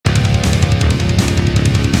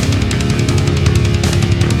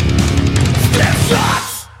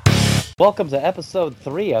Welcome to episode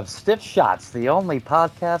 3 of Stiff Shots, the only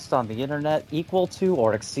podcast on the internet equal to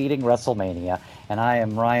or exceeding WrestleMania. And I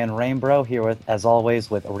am Ryan Rainbow here with, as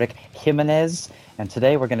always, with Rick Jimenez. And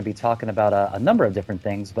today we're going to be talking about a number of different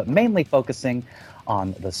things, but mainly focusing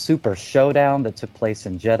on the Super Showdown that took place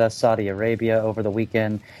in Jeddah, Saudi Arabia over the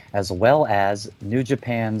weekend, as well as New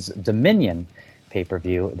Japan's Dominion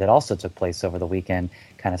pay-per-view that also took place over the weekend,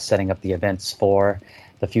 kind of setting up the events for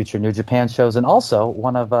the future New Japan shows, and also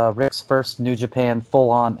one of Rick's first New Japan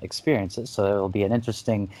full-on experiences. So it'll be an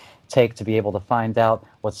interesting take to be able to find out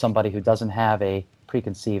what somebody who doesn't have a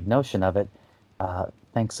preconceived notion of it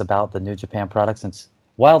thinks about the New Japan products. It's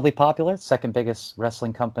wildly popular, second biggest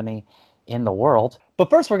wrestling company in the world.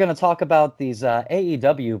 But first, we're going to talk about these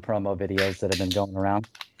AEW promo videos that have been going around.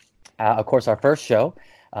 Of course, our first show,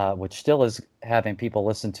 which still is having people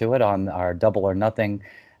listen to it on our Double or Nothing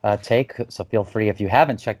take. So feel free, if you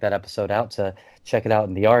haven't checked that episode out, to check it out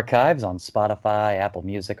in the archives on Spotify, Apple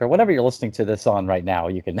Music, or whatever you're listening to this on right now.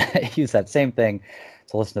 You can use that same thing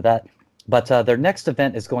to listen to that. But their next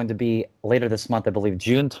event is going to be later this month, I believe,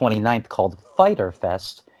 June 29th, called Fyter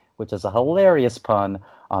Fest, which is a hilarious pun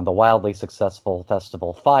on the wildly successful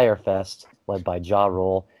festival Fyre Fest, led by Ja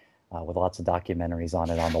Rule, with lots of documentaries on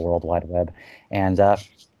it on the World Wide Web. And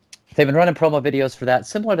they've been running promo videos for that,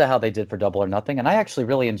 similar to how they did for Double or Nothing, and I actually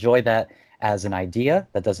really enjoy that as an idea.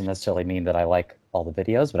 That doesn't necessarily mean that I like all the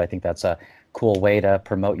videos, but I think that's a cool way to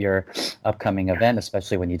promote your upcoming event,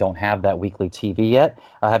 especially when you don't have that weekly TV yet.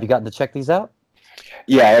 Have you gotten to check these out?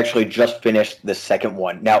 Yeah, I actually just finished the second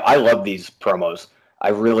one. Now, I love these promos. I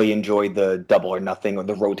really enjoyed the Double or Nothing or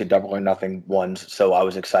the Road to Double or Nothing ones, so I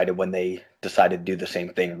was excited when they decided to do the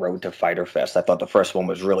same thing, Road to Fyter Fest. I thought the first one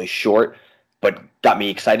was really short, but got me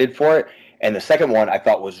excited for it. And the second one I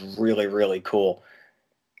thought was really, really cool.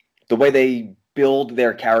 The way they build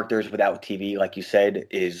their characters without TV, like you said,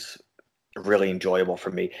 is really enjoyable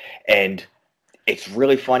for me. And it's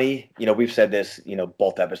really funny. You know, we've said this,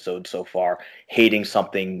 both episodes so far, hating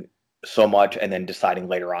something so much and then deciding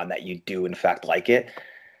later on that you do, in fact, like it.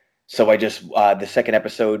 So the second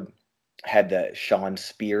episode had the Sean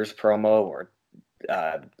Spears promo, or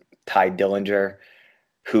Ty Dillinger,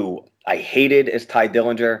 who I hated as Ty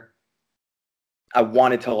Dillinger. I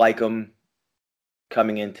wanted to like him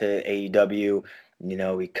coming into AEW.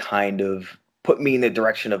 He kind of put me in the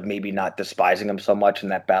direction of maybe not despising him so much in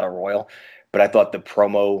that Battle Royal. But I thought the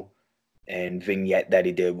promo and vignette that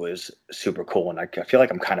he did was super cool. And I feel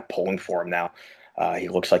like I'm kind of pulling for him now. He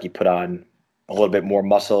looks like he put on a little bit more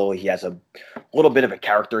muscle. He has a little bit of a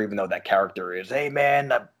character, even though that character is, hey,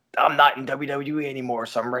 man, I'm not in WWE anymore,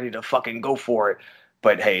 so I'm ready to fucking go for it.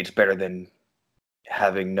 But, hey, it's better than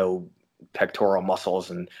having no pectoral muscles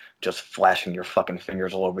and just flashing your fucking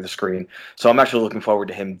fingers all over the screen. So I'm actually looking forward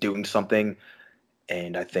to him doing something.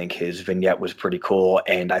 And I think his vignette was pretty cool.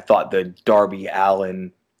 And I thought the Darby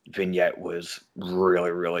Allin vignette was really,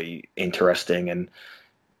 really interesting and,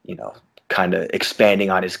 kind of expanding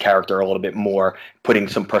on his character a little bit more, putting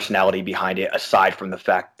some personality behind it aside from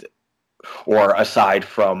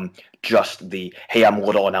just the, hey, I'm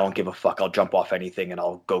little and I don't give a fuck. I'll jump off anything and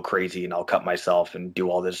I'll go crazy and I'll cut myself and do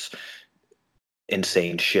all this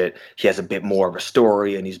insane shit. He has a bit more of a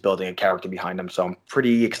story and he's building a character behind him. So I'm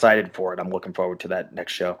pretty excited for it. I'm looking forward to that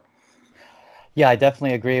next show. Yeah, I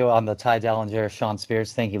definitely agree on the Ty Dillinger, Sean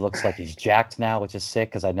Spears thing. He looks like he's jacked now, which is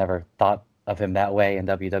sick because I never thought of him that way in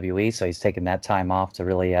WWE. So he's taken that time off to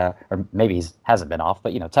really, or maybe he hasn't been off,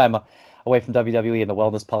 but, time away from WWE and the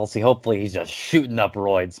wellness policy. Hopefully he's just shooting up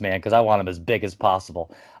roids, man, because I want him as big as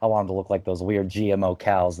possible. I want him to look like those weird GMO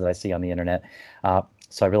cows that I see on the internet.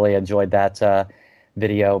 So I really enjoyed that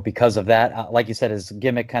video because of that. Like you said, his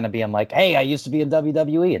gimmick kind of being like, hey, I used to be in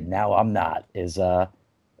WWE and now I'm not, is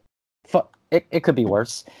it could be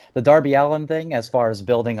worse. The Darby Allin thing, as far as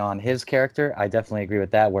building on his character, I definitely agree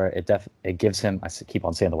with that, where it gives him, I keep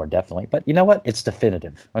on saying the word definitely, but you know what? It's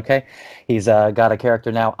definitive, okay? He's got a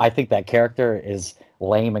character now. I think that character is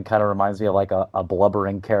lame and kind of reminds me of like a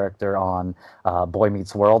blubbering character on Boy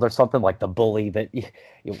Meets World or something, like the bully that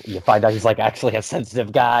you find out he's like actually a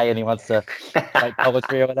sensitive guy and he wants to write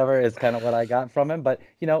poetry or whatever, is kind of what I got from him. But,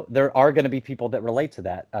 there are going to be people that relate to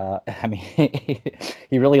that. I mean,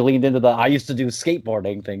 he really leaned into the I used to do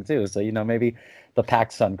skateboarding thing too. So, maybe the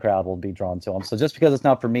PacSun crowd will be drawn to him. So just because it's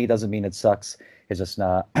not for me doesn't mean it sucks. It's just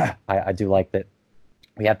not. I do like that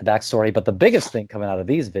we have the backstory. But the biggest thing coming out of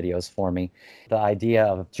these videos for me, the idea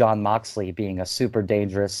of Jon Moxley being a super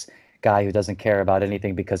dangerous guy who doesn't care about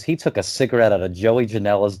anything because he took a cigarette out of Joey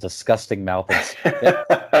Janela's disgusting mouth and spit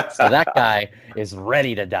it. So that guy is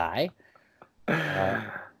ready to die.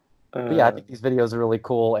 But yeah, I think these videos are really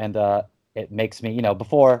cool, and it makes me,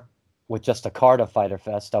 before with just a card of Fyter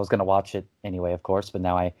Fest. I was going to watch it anyway, of course, but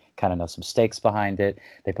now I kind of know some stakes behind it.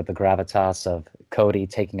 They put the gravitas of Cody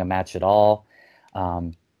taking a match at all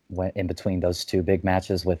in between those two big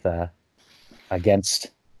matches with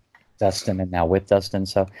against Dustin and now with Dustin.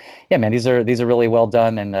 So yeah, man, these are really well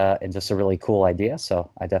done and just a really cool idea.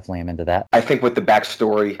 So I definitely am into that. I think with the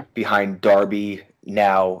backstory behind Darby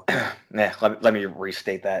now, let me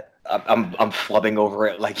restate that. I'm flubbing over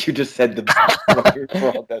it like you just said. The backstory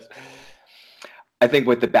for all this. I think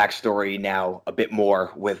with the backstory now a bit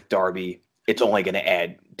more with Darby, it's only going to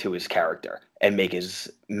add to his character and make his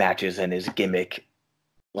matches and his gimmick,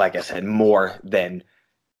 like I said, more than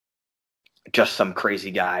just some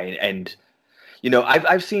crazy guy. And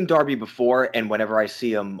I've seen Darby before, and whenever I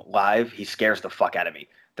see him live, he scares the fuck out of me.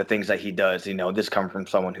 The things that he does, this comes from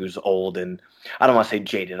someone who's old, and I don't want to say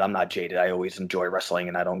jaded. I'm not jaded. I always enjoy wrestling,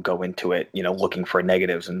 and I don't go into it, looking for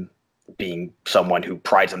negatives and being someone who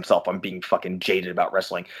prides himself on being fucking jaded about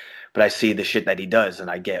wrestling. But I see the shit that he does, and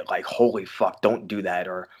I get like, holy fuck, don't do that.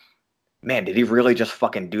 Or, man, did he really just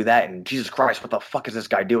fucking do that? And Jesus Christ, what the fuck is this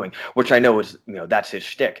guy doing? Which I know is, that's his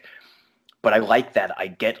shtick. But I like that. I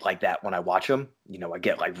get like that when I watch him. I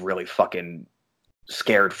get like really fucking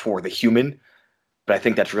scared for the human. But I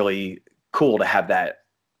think that's really cool to have that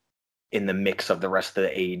in the mix of the rest of the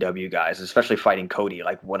AEW guys, especially fighting Cody.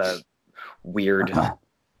 Like, what a weird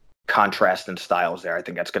contrast in styles there. I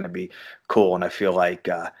think that's going to be cool. And I feel like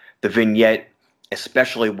the vignette,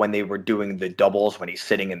 especially when they were doing the doubles, when he's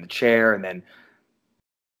sitting in the chair and then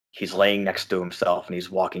he's laying next to himself and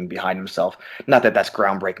he's walking behind himself. Not that that's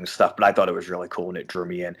groundbreaking stuff, but I thought it was really cool and it drew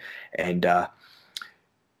me in. And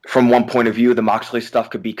from one point of view, the Moxley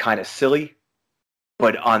stuff could be kind of silly.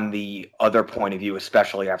 But on the other point of view,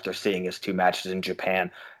 especially after seeing his two matches in Japan,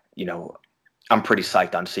 I'm pretty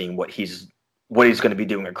psyched on seeing what he's going to be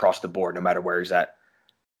doing across the board, no matter where he's at.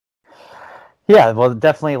 Yeah, well,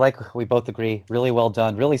 definitely, like we both agree, really well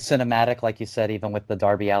done, really cinematic, like you said, even with the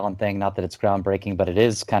Darby Allin thing. Not that it's groundbreaking, but it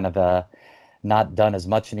is kind of not done as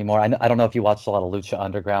much anymore. I don't know if you watched a lot of Lucha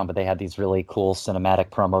Underground, but they had these really cool cinematic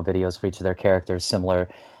promo videos for each of their characters, similar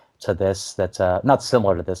to this. That's not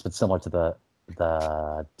similar to this, but similar to the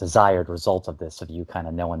desired result of this, of you kind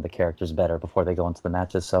of knowing the characters better before they go into the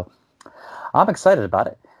matches. So I'm excited about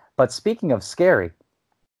it. But speaking of scary,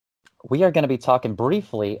 we are going to be talking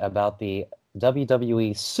briefly about the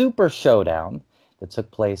WWE Super Showdown that took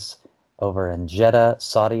place over in Jeddah,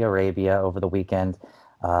 Saudi Arabia over the weekend.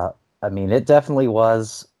 It definitely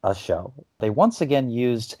was a show. They once again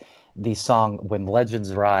used the song When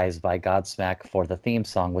Legends Rise by Godsmack for the theme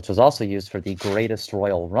song, which was also used for the Greatest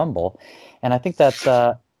Royal Rumble. And I think that's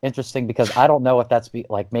interesting because I don't know if that's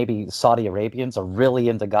maybe Saudi Arabians are really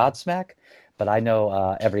into Godsmack, but I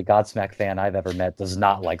know every Godsmack fan I've ever met does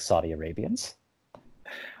not like Saudi Arabians.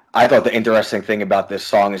 I thought the interesting thing about this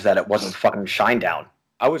song is that it wasn't fucking Shinedown.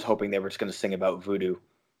 I was hoping they were just going to sing about voodoo.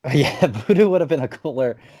 Yeah, voodoo would have been a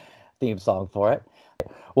cooler theme song for it.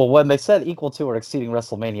 Well, when they said equal to or exceeding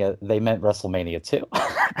WrestleMania, they meant WrestleMania 2.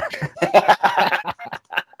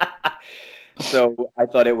 So I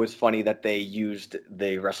thought it was funny that they used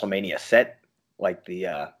the WrestleMania set, like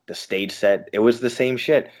the stage set. It was the same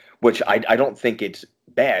shit, which I don't think it's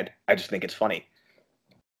bad. I just think it's funny.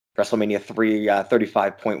 WrestleMania 3,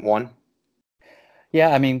 35.1.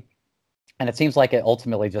 Yeah, and it seems like it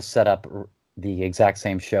ultimately just set up the exact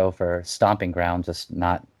same show for Stomping Ground, just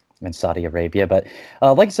not in Saudi Arabia. But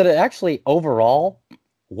like I said, it actually overall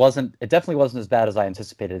definitely wasn't as bad as I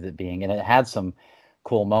anticipated it being, and it had some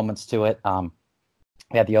cool moments to it.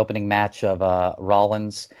 We had the opening match of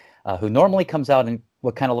Rollins, who normally comes out in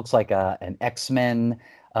what kind of looks like an X-Men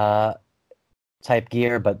type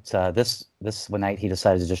gear, but this one night he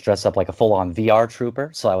decided to just dress up like a full-on VR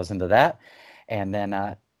trooper, so I was into that. And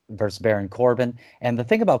then versus Baron Corbin. And the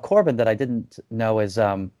thing about Corbin that I didn't know is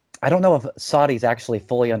I don't know if Saudis actually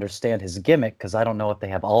fully understand his gimmick, because I don't know if they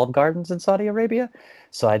have Olive Gardens in Saudi Arabia,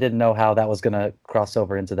 so I didn't know how that was going to cross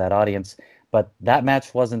over into that audience. But that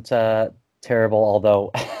match wasn't terrible,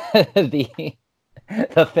 although the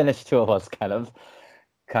finish to it was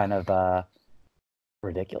kind of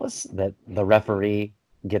ridiculous, that the referee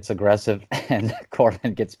gets aggressive and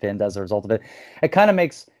Corbin gets pinned as a result of it. It kind of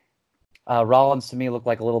makes Rollins to me look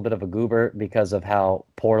like a little bit of a goober because of how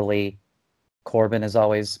poorly Corbin is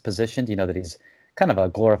always positioned. That he's kind of a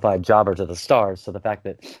glorified jobber to the stars. So the fact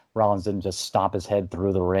that Rollins didn't just stomp his head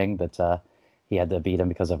through the ring, that he had to beat him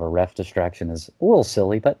because of a ref distraction, is a little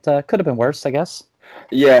silly, but could have been worse, I guess.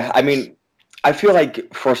 Yeah, I feel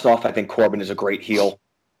like, first off, I think Corbin is a great heel.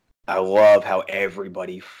 I love how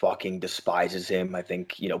everybody fucking despises him. I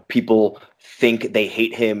think, people think they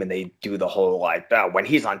hate him and they do the whole like, oh, when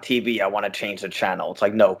he's on TV, I want to change the channel. It's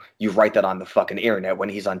like, no, you write that on the fucking internet. When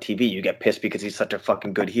he's on TV, you get pissed because he's such a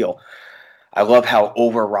fucking good heel. I love how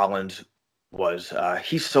over Rollins was.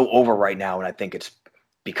 He's so over right now, and I think it's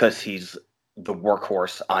because he's the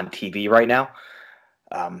workhorse on TV right now.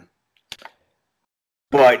 Um,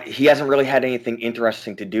 but he hasn't really had anything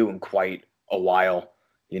interesting to do in quite a while.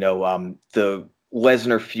 The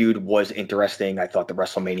Lesnar feud was interesting. I thought the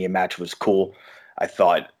WrestleMania match was cool. I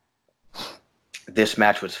thought this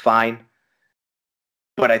match was fine,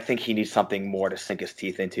 but I think he needs something more to sink his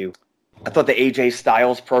teeth into. I thought the AJ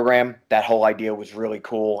Styles program, that whole idea was really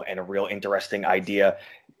cool and a real interesting idea.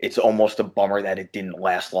 It's almost a bummer that it didn't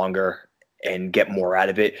last longer and get more out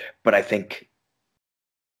of it, but I think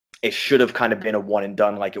it should have kind of been a one and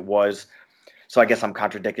done like it was. So I guess I'm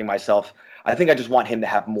contradicting myself. I think I just want him to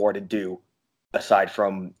have more to do aside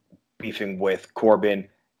from beefing with Corbin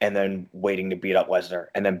and then waiting to beat up Lesnar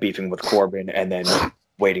and then beefing with Corbin and then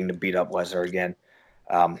waiting to beat up Lesnar again.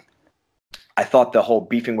 I thought the whole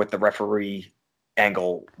beefing with the referee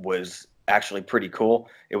angle was actually pretty cool.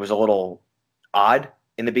 It was a little odd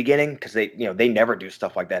in the beginning because they never do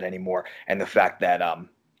stuff like that anymore. And the fact that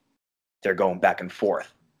they're going back and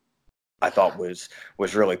forth, I thought was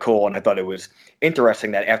really cool, and I thought it was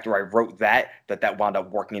interesting that after I wrote that wound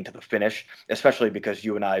up working into the finish, especially because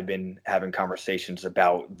you and I have been having conversations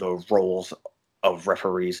about the roles of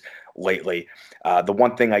referees lately. The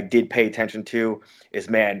one thing I did pay attention to is,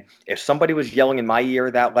 man, if somebody was yelling in my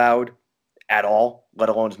ear that loud at all, let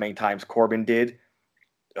alone as many times Corbin did,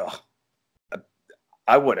 ugh,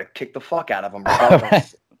 I would have kicked the fuck out of him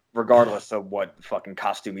regardless of what fucking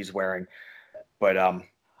costume he's wearing. But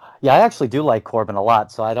Yeah, I actually do like Corbin a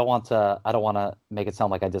lot, so I don't want to make it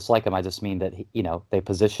sound like I dislike him. I just mean that they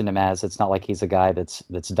position him as, it's not like he's a guy that's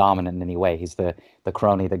dominant in any way. He's the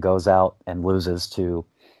crony that goes out and loses to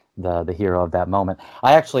the hero of that moment.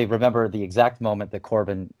 I actually remember the exact moment that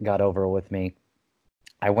Corbin got over with me.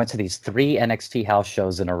 I went to these 3 NXT house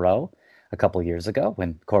shows in a row a couple years ago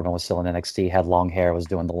when Corbin was still in NXT, had long hair, was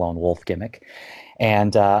doing the lone wolf gimmick,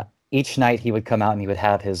 and each night he would come out and he would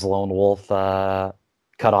have his lone wolf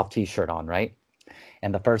cut off T-shirt on, right?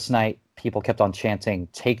 And the first night, people kept on chanting,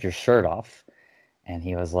 "Take your shirt off," and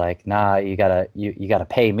he was like, "Nah, you gotta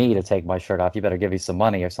pay me to take my shirt off. You better give me some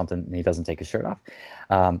money or something." And he doesn't take his shirt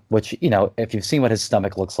off, which if you've seen what his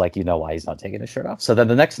stomach looks like, you know why he's not taking his shirt off. So then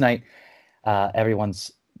the next night,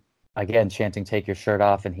 everyone's again chanting, "Take your shirt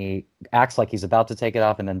off," and he acts like he's about to take it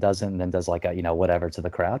off and then doesn't, and then does like a whatever to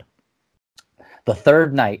the crowd. The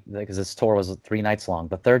third night, because this tour was 3 nights long,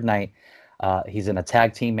 the third night, he's in a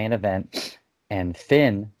tag team main event, and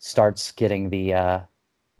Finn starts getting the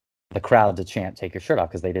crowd to chant, "Take your shirt off,"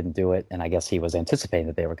 because they didn't do it, and I guess he was anticipating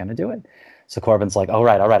that they were going to do it. So Corbin's like, all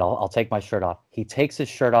right, I'll take my shirt off. He takes his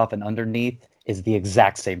shirt off, and underneath is the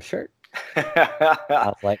exact same shirt. I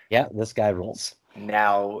was like, yeah, this guy rules.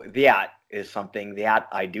 Now, that is something that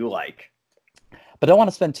I do like. But I don't want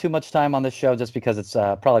to spend too much time on this show just because it's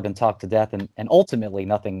probably been talked to death, and ultimately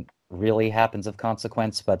nothing really happens of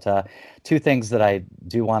consequence. But 2 things that I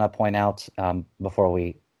do want to point out before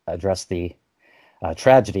we address the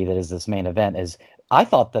tragedy that is this main event is, I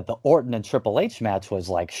thought that the Orton and Triple H match was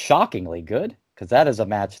like shockingly good, because that is a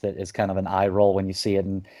match that is kind of an eye roll when you see it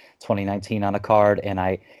in 2019 on a card, and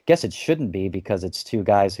I guess it shouldn't be because it's 2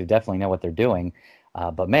 guys who definitely know what they're doing.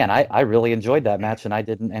 But man, I really enjoyed that match, and I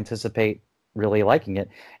didn't anticipate really liking it.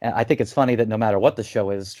 And I think it's funny that no matter what the show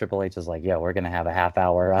is, Triple H is like, yeah, we're going to have a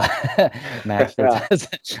half-hour match.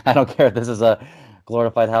 I don't care if this is a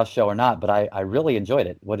glorified house show or not, but I really enjoyed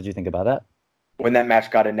it. What did you think about that? When that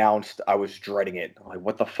match got announced, I was dreading it. Like,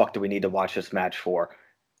 what the fuck do we need to watch this match for?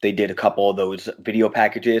 They did a couple of those video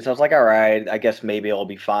packages. I was like, all right, I guess maybe it'll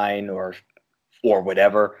be fine or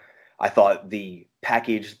whatever. I thought the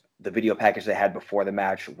video package they had before the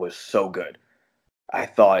match was so good. I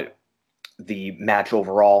thought the match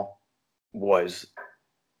overall was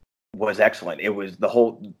excellent. It was the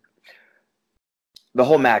whole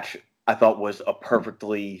match, I thought, was a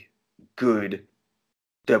perfectly good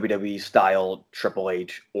WWE style Triple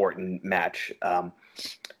H Orton match. I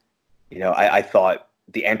thought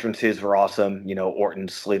the entrances were awesome.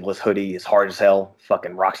 Orton's sleeveless hoodie is hard as hell,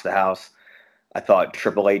 fucking rocks the house. I thought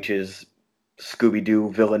Triple H's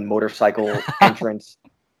Scooby-Doo villain motorcycle entrance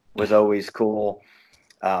was always cool.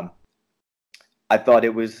 I thought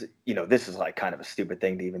it was, this is like kind of a stupid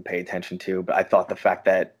thing to even pay attention to, but I thought the fact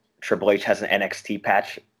that Triple H has an NXT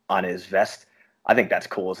patch on his vest, I think that's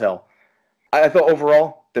cool as hell. I thought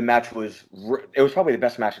overall the match it was probably the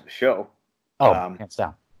best match of the show. Oh, hands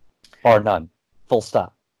down. Or none. Full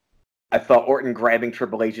stop. I thought Orton grabbing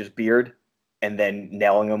Triple H's beard and then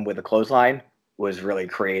nailing him with a clothesline was really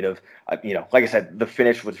creative. Like I said, the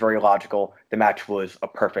finish was very logical. The match was a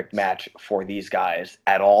perfect match for these guys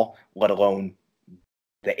at all, let alone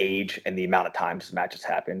the age and the amount of times this match has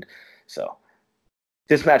happened. So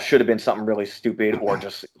this match should have been something really stupid or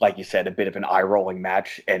just, like you said, a bit of an eye-rolling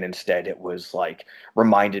match, and instead it was like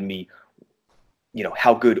reminded me,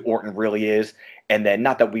 how good Orton really is. And then,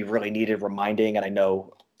 not that we really needed reminding, and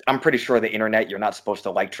I'm pretty sure the internet, you're not supposed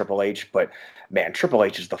to like Triple H, but man, Triple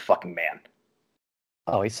H is the fucking man.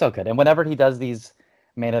 Oh, he's so good. And whenever he does these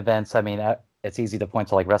main events, I mean, it's easy to point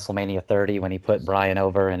to like WrestleMania 30 when he put Bryan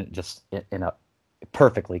over and just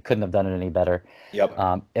perfectly couldn't have done it any better. Yep.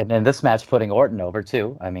 And then this match putting Orton over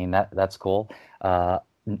too. I mean, that's cool.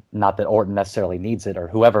 Not that Orton necessarily needs it, or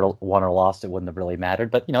whoever won or lost, it wouldn't have really mattered.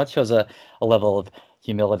 But it shows a level of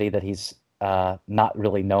humility that he's not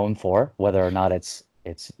really known for, whether or not it's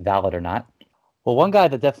valid or not. Well, one guy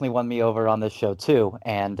that definitely won me over on this show too,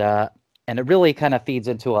 and it really kind of feeds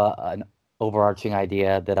into an overarching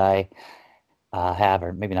idea that I have,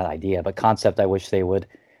 or maybe not idea, but concept I wish they would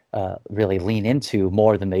really lean into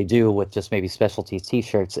more than they do with just maybe specialties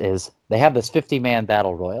t-shirts, is they have this 50-man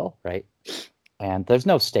battle royal, right? And there's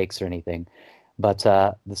no stakes or anything, but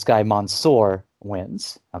this guy Mansoor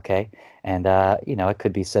wins, okay? And, it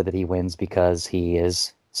could be said that he wins because he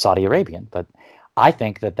is Saudi Arabian, but I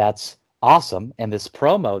think that that's awesome, and this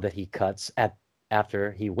promo that he cuts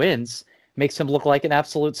after he wins makes him look like an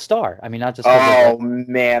absolute star. I mean, not just... Oh,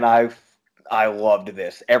 man, I loved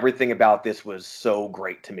this. Everything about this was so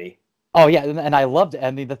great to me. Oh, yeah, and I loved it.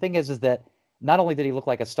 I mean, the thing is that not only did he look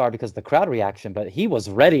like a star because of the crowd reaction, but he was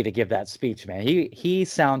ready to give that speech, man. He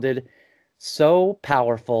sounded so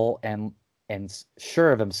powerful and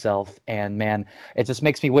sure of himself, and man, it just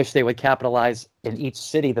makes me wish they would capitalize in each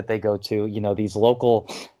city that they go to, these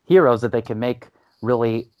local heroes that they can make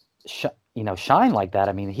really shine like that.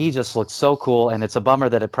 I mean, he just looks so cool, and it's a bummer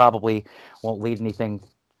that it probably won't lead anything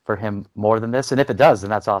for him more than this, and if it does, then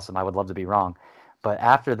that's awesome. I would love to be wrong. But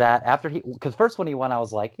after that, because first when he won, I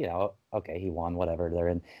was like, okay, he won, whatever. They're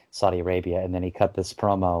in Saudi Arabia. And then he cut this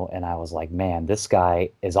promo, and I was like, man, this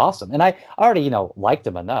guy is awesome. And I already, liked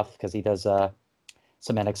him enough because he does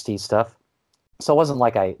some NXT stuff. So it wasn't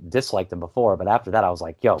like I disliked him before. But after that, I was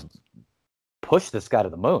like, yo, push this guy to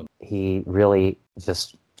the moon. He really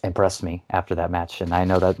just impressed me after that match. And I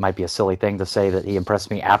know that might be a silly thing to say that he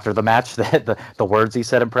impressed me after the match, that the words he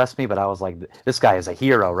said impressed me. But I was like, this guy is a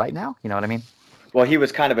hero right now. You know what I mean? Well, he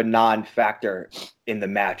was kind of a non-factor in the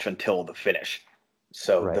match until the finish.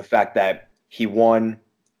 So right. The fact that he won,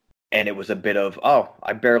 and it was a bit of,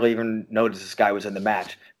 I barely even noticed this guy was in the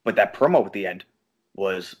match. But that promo at the end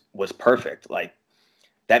was perfect. Like,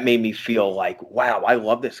 that made me feel like, wow, I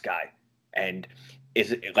love this guy. And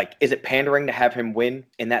is it pandering to have him win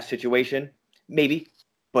in that situation? Maybe.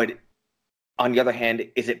 But on the other hand,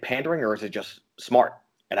 is it pandering or is it just smart?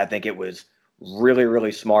 And I think it was really,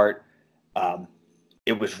 really smart.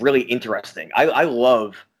 It was really interesting. I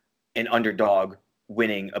love an underdog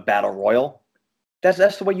winning a battle royal.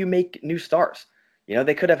 That's the way you make new stars.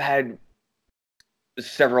 They could have had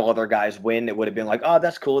several other guys win. It would have been like, oh,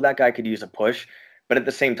 that's cool. That guy could use a push. But at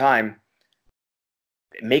the same time,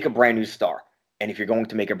 make a brand new star. And if you're going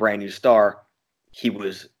to make a brand new star, he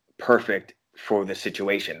was perfect for the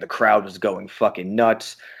situation. The crowd was going fucking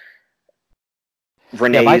nuts.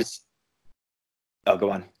 Renee's... Oh, go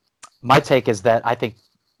on. My take is that I think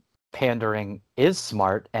pandering is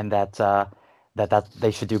smart, and that they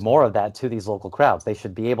should do more of that to these local crowds. They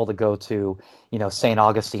should be able to go to, St.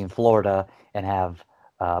 Augustine, Florida, and have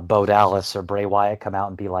Bo Dallas or Bray Wyatt come out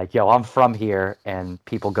and be like, yo, I'm from here, and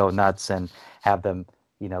people go nuts, and have them,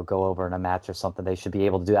 go over in a match or something. They should be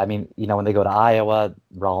able to do. I mean, when they go to Iowa,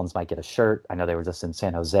 Rollins might get a shirt. I know they were just in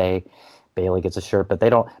San Jose. Bailey gets a shirt, but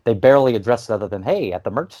they barely address it other than, hey, at the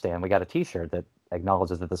merch stand, we got a t-shirt that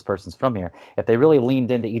acknowledges that this person's from here. If they really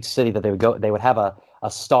leaned into each city that they would have a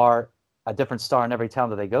star, a different star in every town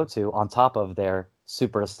that they go to, on top of their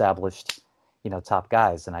super established, top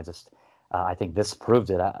guys. And I think this proved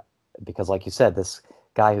it, because like you said, this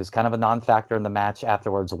guy who's kind of a non-factor in the match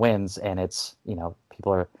afterwards wins, and it's,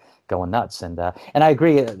 people are going nuts. And I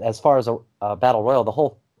agree, as far as a battle royal, the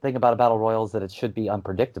whole thing about a battle royal is that it should be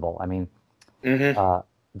unpredictable. I mean,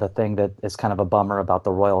 the thing that is kind of a bummer about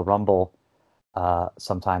the Royal Rumble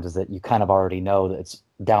sometimes is that you kind of already know that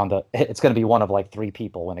it's going to be one of like three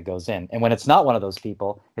people when it goes in. And when it's not one of those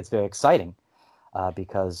people, it's very exciting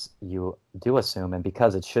because you do assume, and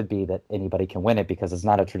because it should be, that anybody can win it, because it's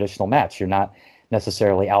not a traditional match. You're not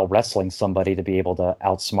necessarily out wrestling somebody to be able to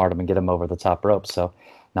outsmart them and get them over the top rope. So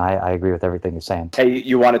No, I agree with everything you're saying. Hey,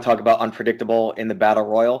 you want to talk about unpredictable in the Battle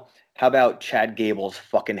Royal? How about Chad Gable's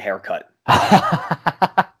fucking haircut?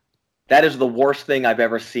 That is the worst thing I've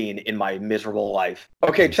ever seen in my miserable life.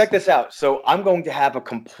 Okay, check this out. So I'm going to have a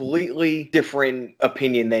completely different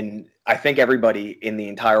opinion than I think everybody in the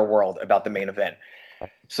entire world about the main event.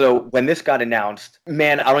 So when this got announced,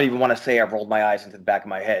 man, I don't even want to say I rolled my eyes into the back of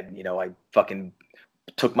my head. You know, I fucking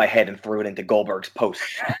took my head and threw it into Goldberg's post.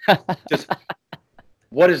 Just,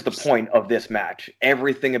 what is the point of this match?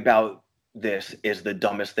 Everything about this is the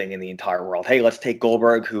dumbest thing in the entire world. Hey, let's take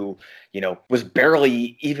Goldberg, who, you know, was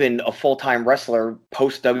barely even a full-time wrestler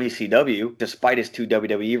post WCW, despite his 2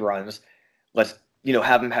 WWE runs. Let's, you know,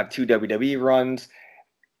 have him have 2 WWE runs,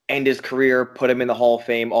 end his career, put him in the Hall of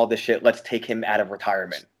Fame, all this shit. Let's take him out of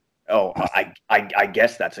retirement. Oh, I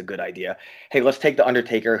guess that's a good idea. Hey, let's take The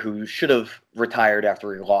Undertaker, who should have retired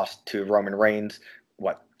after he lost to Roman Reigns,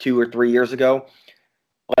 2 or 3 years ago?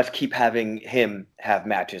 Let's keep having him have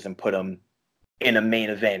matches and put him in a main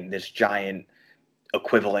event, this giant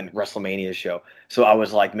equivalent WrestleMania show. So I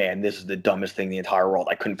was like, man, this is the dumbest thing in the entire world.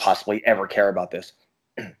 I couldn't possibly ever care about this.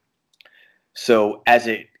 So as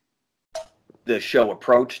the show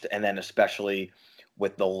approached, and then especially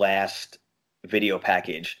with the last video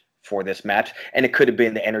package for this match, and it could have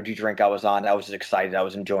been the energy drink I was on, I was excited. I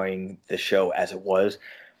was enjoying the show as it was.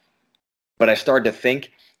 But I started to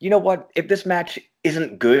think, you know what? If this match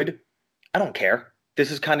isn't good, I don't care. This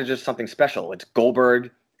is kind of just something special. It's Goldberg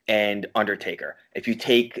and Undertaker. If you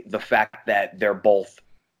take the fact that they're both,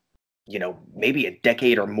 you know, maybe a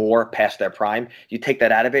decade or more past their prime, you take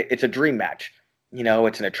that out of it, it's a dream match. You know,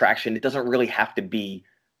 it's an attraction. It doesn't really have to be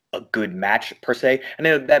a good match per se. I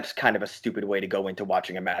know that's kind of a stupid way to go into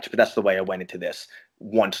watching a match, but that's the way I went into this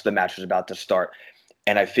once the match was about to start.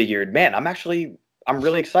 And I figured, man, I'm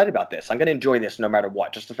really excited about this. I'm going to enjoy this no matter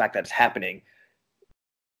what. Just the fact that it's happening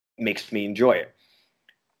makes me enjoy it.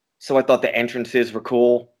 So I thought the entrances were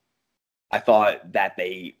cool. I thought that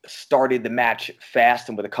they started the match fast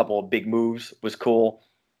and with a couple of big moves was cool.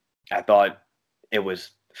 I thought it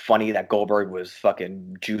was funny that Goldberg was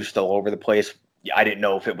fucking juiced all over the place. I didn't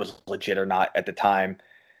know if it was legit or not at the time.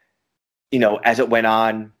 You know, as it went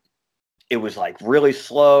on, it was like really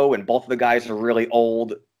slow and both of the guys are really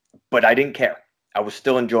old, but I didn't care. I was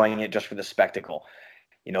still enjoying it just for the spectacle.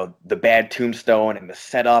 You know, the bad tombstone and the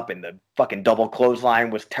setup and the fucking double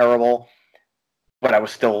clothesline was terrible, but I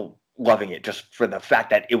was still loving it just for the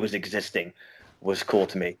fact that it was existing was cool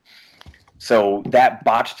to me. So that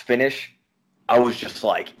botched finish, I was just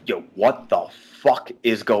like, yo, what the fuck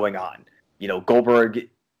is going on? You know, Goldberg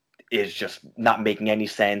is just not making any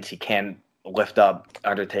sense. He can't lift up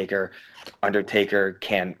Undertaker. Undertaker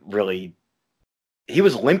can't really... He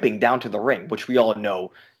was limping down to the ring, which we all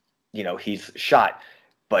know, you know, he's shot,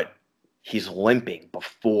 but he's limping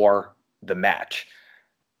before the match.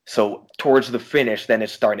 So towards the finish, then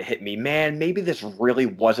it's starting to hit me, man, maybe this really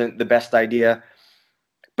wasn't the best idea.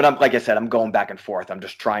 But like I said, I'm going back and forth. I'm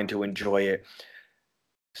just trying to enjoy it.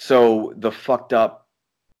 So the fucked up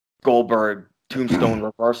Goldberg tombstone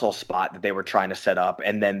reversal spot that they were trying to set up,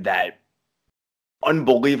 and then that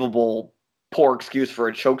unbelievable poor excuse for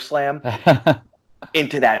a choke slam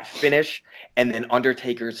into that finish, and then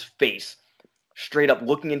Undertaker's face straight up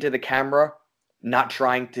looking into the camera, not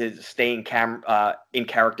trying to stay in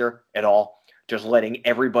character at all, just letting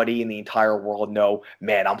everybody in the entire world know,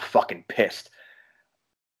 man, I'm fucking pissed.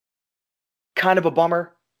 Kind of a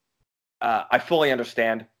bummer. I fully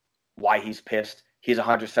understand why he's pissed. He's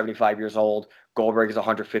 175 years old. Goldberg is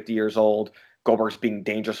 150 years old. Goldberg's being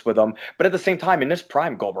dangerous with him. But at the same time, in his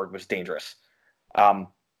prime, Goldberg was dangerous.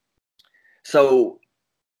 So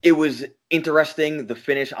it was interesting. The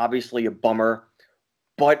finish, obviously a bummer.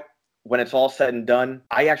 But when it's all said and done,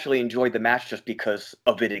 I actually enjoyed the match just because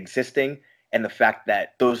of it existing and the fact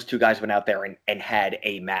that those two guys went out there and had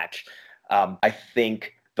a match. I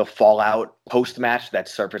think the fallout post-match that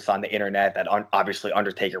surfaced on the internet, that obviously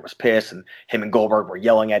Undertaker was pissed and him and Goldberg were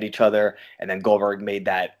yelling at each other, and then Goldberg made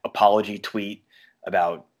that apology tweet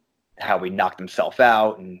about how he knocked himself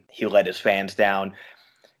out and he let his fans down.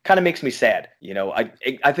 Kind of makes me sad. You know,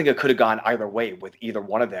 I think it could have gone either way with either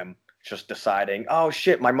one of them just deciding, oh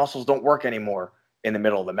shit, my muscles don't work anymore in the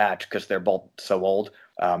middle of the match because they're both so old.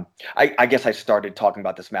 I guess I started talking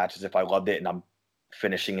about this match as if I loved it, and I'm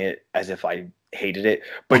finishing it as if I hated it.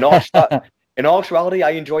 But in all actuality,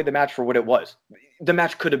 I enjoyed the match for what it was. The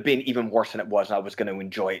match could have been even worse than it was, and I was going to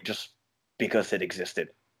enjoy it just because it existed.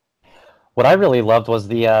 What I really loved was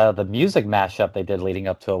the music mashup they did leading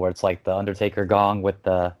up to it, where it's like the Undertaker gong with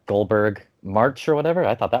the Goldberg march or whatever.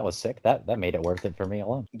 I thought that was sick. That made it worth it for me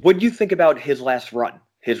alone. What do you think about his last run?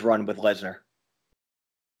 His run with Lesnar?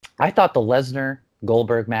 I thought the Lesnar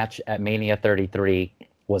Goldberg match at Mania 33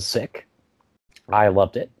 was sick. I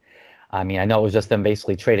loved it. I mean, I know it was just them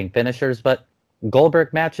basically trading finishers, but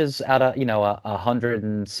Goldberg matches out of,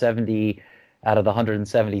 170 out of the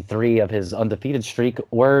 173 of his undefeated streak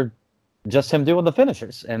were just him doing the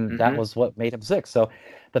finishers, and that was what made him sick. So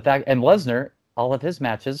the fact, and Lesnar, all of his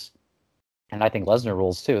matches, and I think Lesnar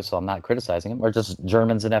rules too, so I'm not criticizing him, are just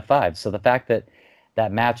Germans in F5. So the fact that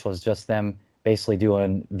that match was just them basically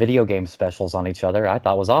doing video game specials on each other, I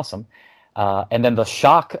thought was awesome. And then the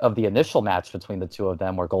shock of the initial match between the two of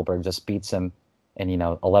them, where Goldberg just beats him in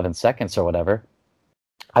 11 seconds or whatever,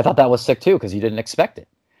 I thought that was sick too, because you didn't expect it.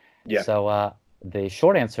 Yeah. So the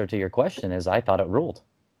short answer to your question is I thought it ruled.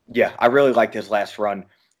 Yeah, I really liked his last run,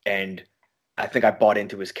 and I think I bought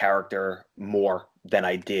into his character more than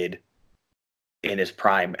I did in his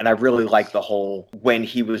prime. And I really liked the whole, when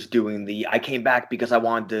he was doing I came back because I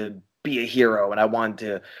wanted to be a hero and I wanted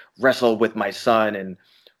to wrestle with my son. And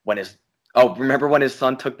when remember when his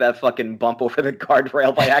son took that fucking bump over the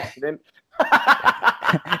guardrail by accident?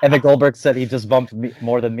 And then Goldberg said he just bumped me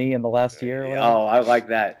more than me in the last year. Oh, I like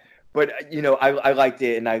that. But, I liked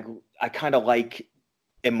it, and I kind of like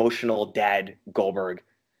emotional dad Goldberg.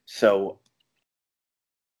 So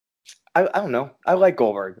I don't know. I like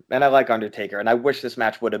Goldberg, and I like Undertaker, and I wish this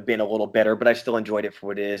match would have been a little better, but I still enjoyed it for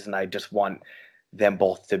what it is, and I just want them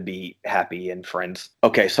both to be happy and friends.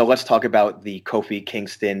 Okay, so let's talk about the Kofi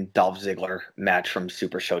Kingston Dolph Ziggler match from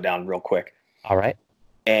Super Showdown real quick. All right.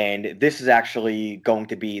 And this is actually going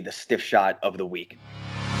to be the stiff shot of the week.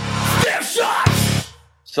 Stiff shot!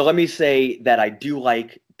 So let me say that I do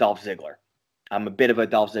like Dolph Ziggler. I'm a bit of a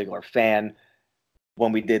Dolph Ziggler fan.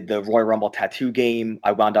 When we did the Royal Rumble tattoo game,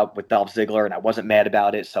 I wound up with Dolph Ziggler, and I wasn't mad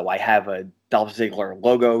about it. So I have a Dolph Ziggler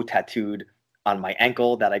logo tattooed on my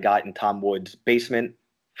ankle that I got in Tom Wood's basement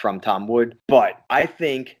from Tom Wood. But I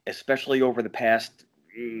think, especially over the past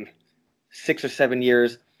 6 or 7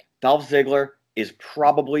 years, Dolph Ziggler is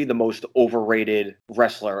probably the most overrated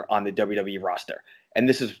wrestler on the WWE roster. And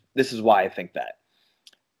this is why I think that.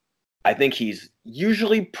 I think he's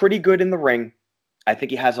usually pretty good in the ring. I think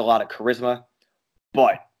he has a lot of charisma.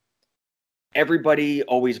 But everybody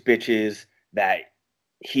always bitches that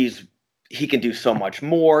he can do so much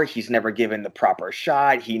more. He's never given the proper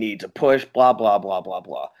shot. He needs a push, blah, blah, blah, blah,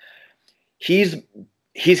 blah. He's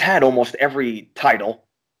had almost every title.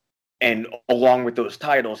 And along with those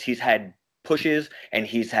titles, he's had pushes and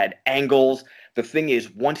he's had angles. The thing is,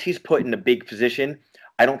 once he's put in a big position,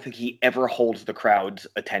 I don't think he ever holds the crowd's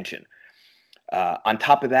attention. On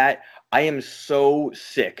top of that, I am so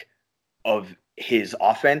sick of his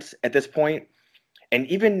offense at this point, and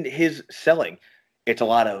even his selling. It's a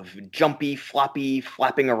lot of jumpy, floppy,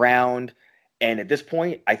 flapping around, and at this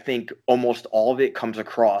point, I think almost all of it comes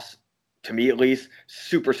across, to me at least,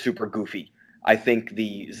 super, super goofy. I think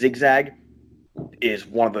the zigzag is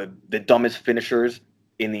one of the dumbest finishers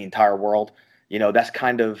in the entire world. That's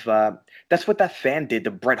kind of that's what that fan did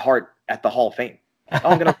to Bret Hart at the Hall of Fame.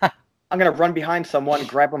 I'm gonna run behind someone,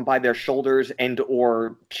 grab them by their shoulders and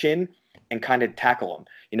or chin, and kind of tackle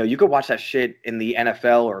them. You could watch that shit in the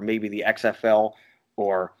NFL or maybe the XFL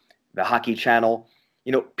or the Hockey Channel.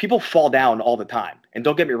 People fall down all the time. And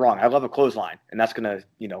don't get me wrong, I love a clothesline, and that's gonna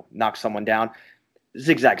knock someone down.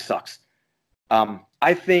 Zigzag sucks.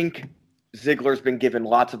 I think Ziggler's been given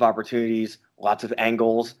lots of opportunities, lots of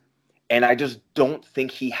angles, and I just don't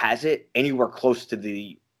think he has it anywhere close to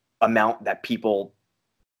the amount that people.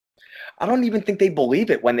 I don't even think they believe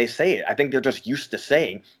it when they say it. I think they're just used to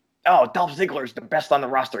saying, oh, Dolph Ziggler is the best on the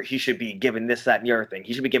roster. He should be given this, that, and the other thing.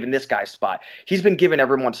 He should be given this guy's spot. He's been given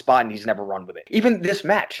everyone's spot, and he's never run with it. Even this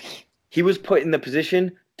match, he was put in the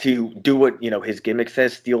position to do what his gimmick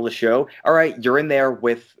says, steal the show. All right, you're in there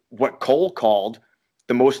with what Cole called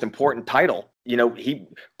the most important title.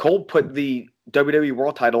 Cole put the WWE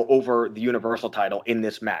World title over the Universal title in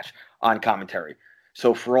this match on commentary.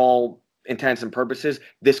 So for all intents and purposes,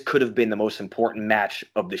 this could have been the most important match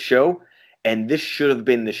of the show. And this should have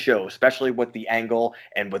been the show, especially with the angle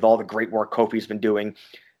and with all the great work Kofi's been doing.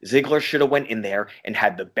 Ziggler should have went in there and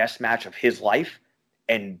had the best match of his life,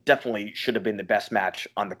 and definitely should have been the best match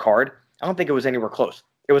on the card. I don't think it was anywhere close.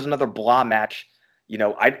 It was another blah match.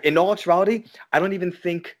 In all actuality, I don't even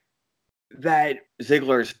think that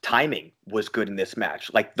Ziggler's timing was good in this match.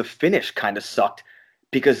 Like, the finish kind of sucked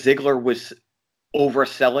because Ziggler was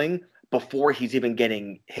overselling before he's even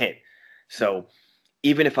getting hit. So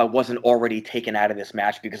even if I wasn't already taken out of this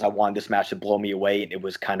match because I wanted this match to blow me away and it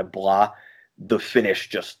was kind of blah, the finish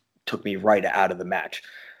just took me right out of the match.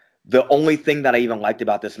 The only thing that I even liked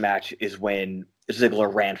about this match is when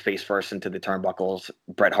Ziggler ran face first into the turnbuckles,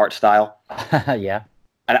 Bret Hart style. Yeah.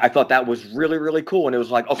 And I thought that was really, really cool. And it was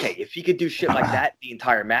like, okay, if he could do shit like that the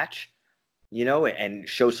entire match, and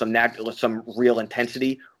show some real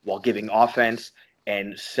intensity while giving offense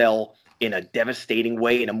and sell in a devastating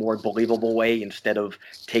way, in a more believable way, instead of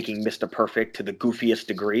taking Mr. Perfect to the goofiest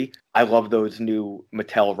degree. I love those new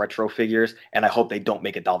Mattel retro figures, and I hope they don't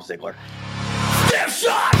make a Dolph Ziggler. Stiff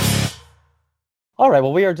shots! All right,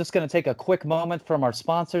 well, we are just going to take a quick moment from our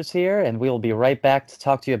sponsors here, and we will be right back to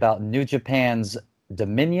talk to you about New Japan's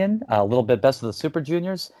Dominion, a little bit Best of the Super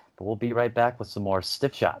Juniors, but we'll be right back with some more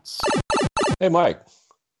Stiff Shots. Hey, Mike.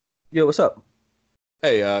 Yo, what's up?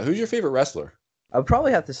 Hey, who's your favorite wrestler? I would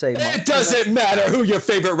probably have to say... It doesn't matter who your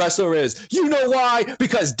favorite wrestler is. You know why?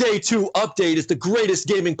 Because Day 2 Update is the greatest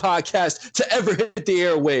gaming podcast to ever hit the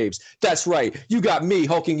airwaves. That's right. You got me,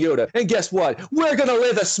 Hulking Yoda. And guess what? We're going to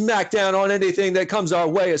lay the smackdown on anything that comes our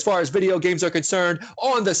way as far as video games are concerned,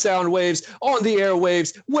 on the sound waves, on the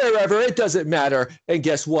airwaves, wherever. It doesn't matter. And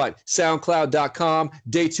guess what? SoundCloud.com,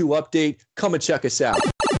 Day 2 Update. Come and check us out.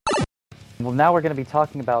 Well, now we're going to be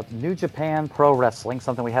talking about New Japan Pro Wrestling,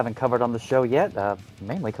 something we haven't covered on the show yet,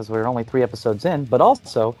 mainly because we're only 3 episodes in, but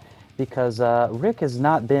also because Rick has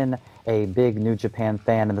not been a big New Japan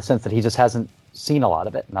fan in the sense that he just hasn't seen a lot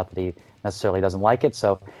of it. Not that he necessarily doesn't like it,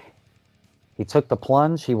 so he took the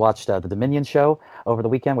plunge. He watched the Dominion show over the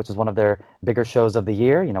weekend, which is one of their bigger shows of the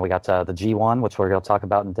year. We got the G1, which we're going to talk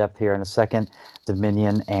about in depth here in a second.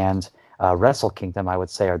 Dominion and Wrestle Kingdom, I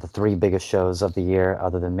would say, are the 3 biggest shows of the year,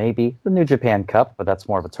 other than maybe the New Japan Cup, but that's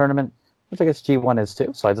more of a tournament, which I guess G1 is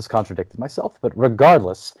too, so I just contradicted myself. But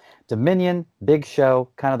regardless, Dominion, big show,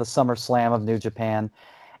 kind of the Summer Slam of New Japan,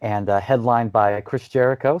 and headlined by Chris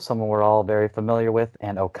Jericho, someone we're all very familiar with,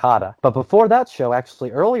 and Okada. But before that show,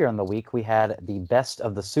 actually earlier in the week, we had the Best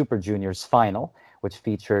of the Super Juniors final, which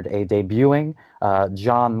featured a debuting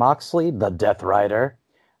Jon Moxley, the Death Rider,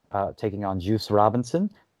 taking on Juice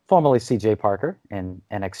Robinson, formerly CJ Parker in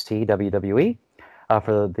NXT WWE,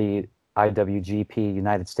 for the IWGP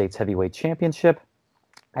United States Heavyweight Championship.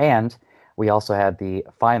 And we also had the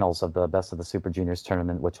finals of the Best of the Super Juniors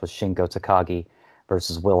tournament, which was Shingo Takagi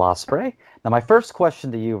versus Will Ospreay. Now, my first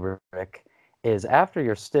question to you, Rick, is after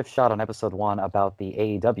your stiff shot on episode 1 about the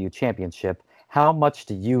AEW Championship, how much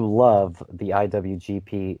do you love the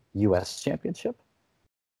IWGP US Championship?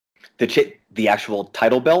 The actual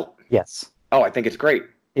title belt? Yes. Oh, I think it's great.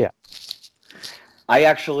 Yeah. I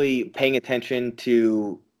actually, paying attention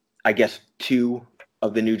to, I guess, 2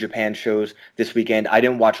 of the New Japan shows this weekend. I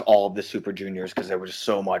didn't watch all of the Super Juniors because there was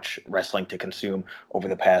so much wrestling to consume over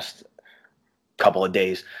the past couple of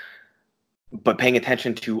days. But paying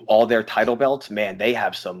attention to all their title belts, man, they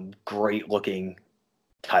have some great looking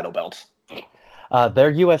title belts. Their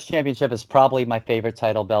U.S. Championship is probably my favorite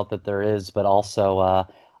title belt that there is, but also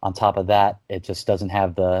on top of that, it just doesn't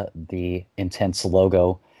have the intense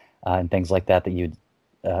logo and things like that you'd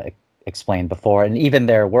explained before. And even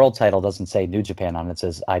their world title doesn't say New Japan on it. It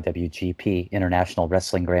says IWGP, International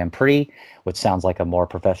Wrestling Grand Prix, which sounds like a more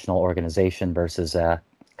professional organization versus,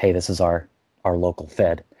 hey, this is our local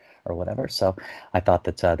Fed or whatever. So I thought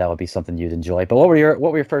that that would be something you'd enjoy. But what were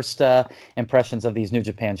your first impressions of these New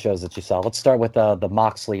Japan shows that you saw? Let's start with the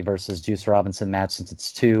Moxley versus Juice Robinson match, since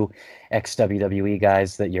it's 2 ex-WWE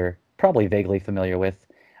guys that you're probably vaguely familiar with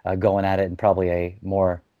going at it in probably a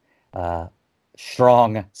more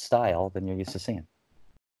strong style than you're used to seeing.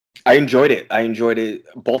 I enjoyed it,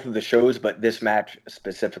 both of the shows, but this match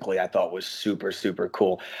specifically I thought was super, super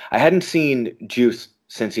cool. I hadn't seen Juice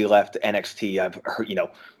since he left NXT. I've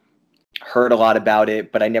heard a lot about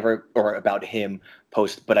it, but about him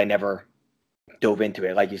but I never dove into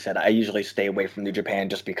it. Like you said, I usually stay away from New Japan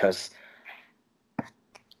just because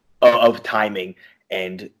of timing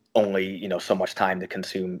and only, so much time to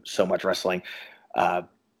consume so much wrestling.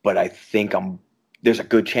 But I think there's a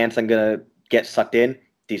good chance I'm going to get sucked in.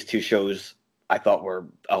 These 2 shows I thought were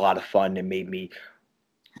a lot of fun and made me,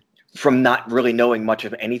 from not really knowing much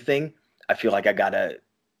of anything, I feel like I got a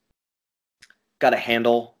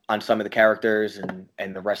handle on some of the characters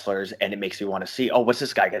and the wrestlers, and it makes me want to see, what's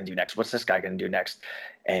this guy going to do next? What's this guy going to do next?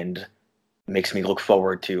 And makes me look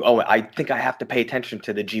forward to, I think I have to pay attention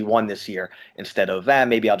to the G1 this year instead of,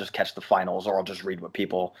 maybe I'll just catch the finals, or I'll just read what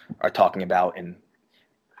people are talking about and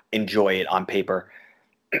enjoy it on paper.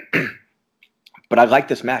 But I like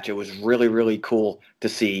this match. It was really, really cool to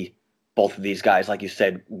see both of these guys, like you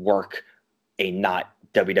said, work a not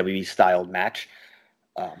WWE styled match.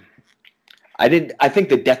 I think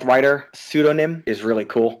the Death Rider pseudonym is really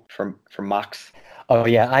cool from Mox. Oh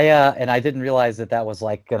yeah, I didn't realize that was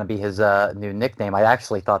like going to be his new nickname. I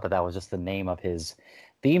actually thought that was just the name of his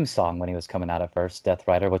theme song when he was coming out at first, Death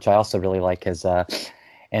Rider, which I also really like his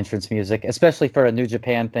entrance music, especially for a New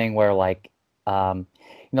Japan thing where like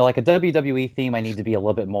like a WWE theme, I need to be a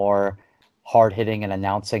little bit more hard hitting and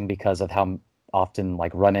announcing because of how often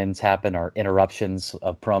like run-ins happen or interruptions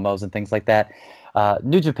of promos and things like that.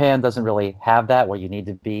 New Japan doesn't really have that where you need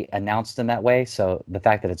to be announced in that way. So the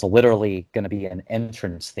fact that it's literally going to be an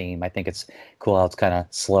entrance theme, I think it's cool how it's kind of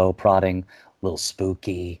slow, prodding, a little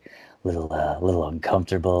spooky, little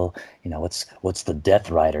uncomfortable. What's the Death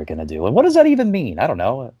Rider going to do? And what does that even mean? I don't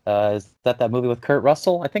know. Is that movie with Kurt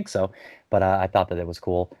Russell? I think so. But I thought that it was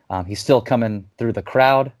cool. He's still coming through the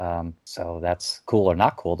crowd, so that's cool or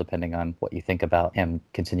not cool, depending on what you think about him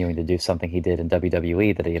continuing to do something he did in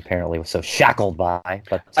WWE that he apparently was so shackled by.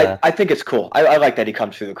 But I think it's cool. I like that he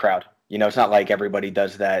comes through the crowd. It's not like everybody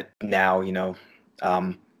does that now.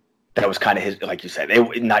 That was kind of his, like you said,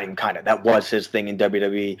 not even kind of. That was his thing in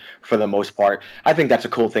WWE for the most part. I think that's a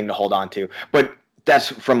cool thing to hold on to. But that's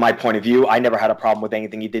from my point of view. I never had a problem with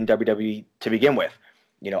anything he did in WWE to begin with.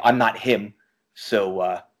 I'm not him,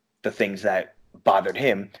 so the things that bothered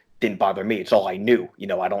him didn't bother me. It's all I knew.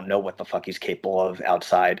 I don't know what the fuck he's capable of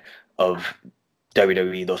outside of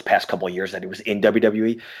WWE those past couple of years that he was in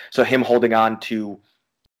WWE. So him holding on to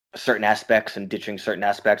certain aspects and ditching certain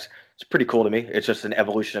aspects, it's pretty cool to me. It's just an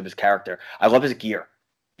evolution of his character. I love his gear.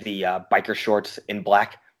 The biker shorts in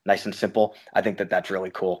black, nice and simple. I think that's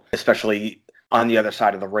really cool, especially on the other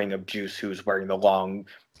side of the ring of Juice, who's wearing the long,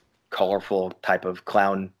 colorful type of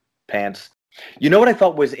clown pants. You know what I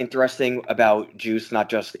thought was interesting about Juice, not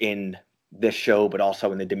just in this show, but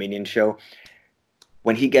also in the Dominion show?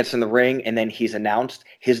 When he gets in the ring and then he's announced,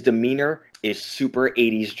 his demeanor is super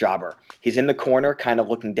 80s jobber. He's in the corner, kind of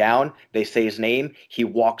looking down. They say his name. He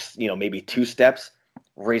walks, maybe 2 steps,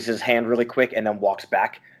 raises his hand really quick, and then walks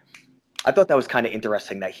back. I thought that was kind of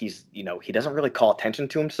interesting that he's, he doesn't really call attention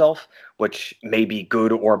to himself, which may be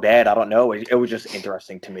good or bad. I don't know. It was just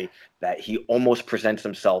interesting to me that he almost presents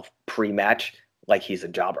himself pre-match like he's a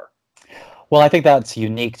jobber. Well, I think that's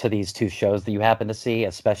unique to these 2 shows that you happen to see,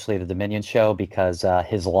 especially the Dominion show, because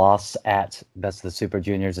his loss at Best of the Super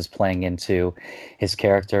Juniors is playing into his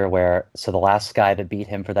character so the last guy that beat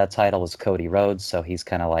him for that title was Cody Rhodes. So he's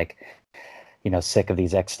kind of like, sick of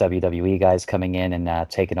these ex-WWE guys coming in and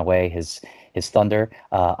taking away his thunder.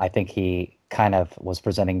 I think he kind of was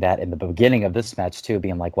presenting that in the beginning of this match too,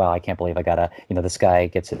 being like, wow, I can't believe I gotta, this guy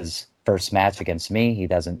gets his first match against me. He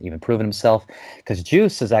hasn't even proven himself, because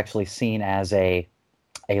Juice is actually seen as a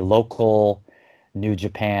local New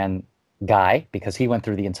Japan guy, because he went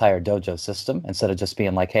through the entire dojo system instead of just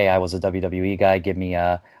being like, hey, I was a WWE guy, give me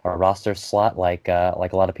a roster slot like a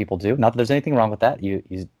lot of people do. Not that there's anything wrong with that. You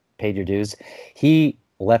paid your dues. He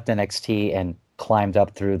left NXT and climbed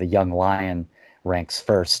up through the Young Lion ranks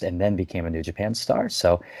first and then became a New Japan star.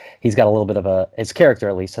 So he's got a little bit of his character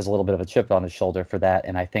at least has a little bit of a chip on his shoulder for that.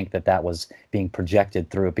 And I think that was being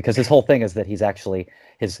projected through, because his whole thing is that he's actually,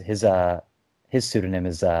 his pseudonym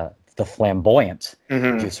is the flamboyant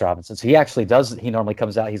Juice Robinson. So he normally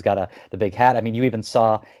comes out, he's got the big hat. I mean, you even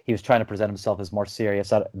saw he was trying to present himself as more serious.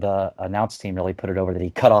 The announce team really put it over that he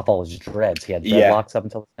cut off all his dreads. He had dreadlocks up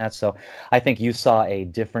until the match. So I think you saw a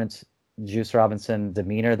different Juice Robinson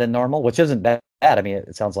demeanor than normal, which isn't bad. I mean,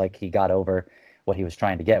 it sounds like he got over what he was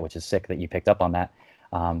trying to get, which is sick that you picked up on that.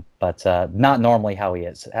 But not normally how he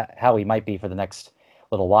is, how he might be for the next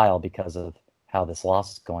little while because of how this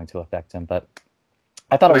loss is going to affect him. But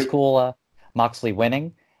I thought it was cool, Moxley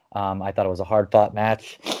winning. I thought it was a hard-fought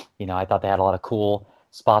match. I thought they had a lot of cool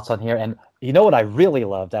spots on here. And you know what I really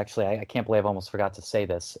loved, actually, I can't believe I almost forgot to say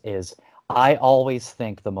this, is I always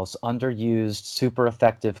think the most underused, super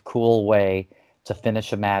effective, cool way to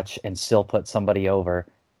finish a match and still put somebody over,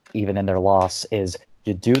 even in their loss, is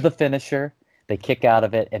you do the finisher, they kick out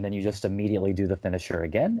of it, and then you just immediately do the finisher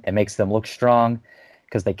again. It makes them look strong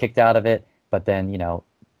because they kicked out of it, but then,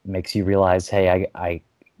 makes you realize, hey, I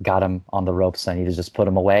got him on the ropes, I need to just put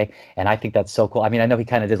him away. And I think that's so cool. I mean, I know he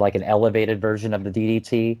kind of did like an elevated version of the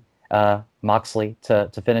DDT, Moxley, to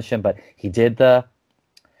finish him, but he did the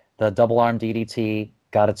double arm DDT,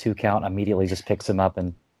 got a 2 count, immediately just picks him up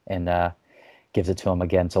and gives it to him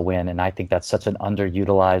again to win. And I think that's such an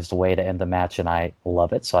underutilized way to end the match, and I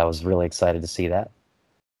love it. So I was really excited to see that.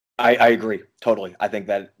 I agree, totally. I think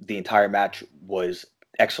that the entire match was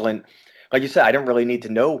excellent. Like you said, I didn't really need to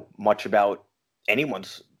know much about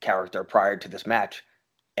anyone's character prior to this match.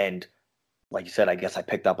 And like you said, I guess I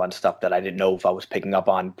picked up on stuff that I didn't know if I was picking up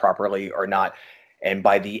on properly or not. And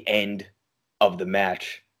by the end of the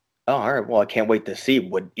match, oh, all right, well, I can't wait to see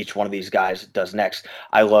what each one of these guys does next.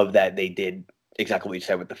 I love that they did exactly what you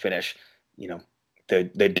said with the finish.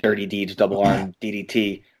 The Dirty Deeds double arm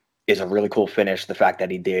DDT is a really cool finish. The fact that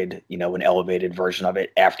he did, an elevated version of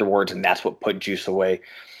it afterwards, and that's what put Juice away.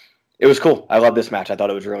 It was cool. I love this match. I thought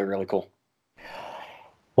it was really, really cool.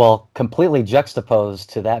 Well, completely juxtaposed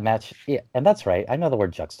to that match. Yeah, and that's right. I know the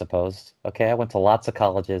word juxtaposed. Okay, I went to lots of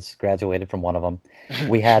colleges, graduated from one of them.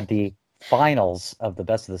 We had the finals of the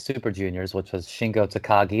Best of the Super Juniors, which was Shingo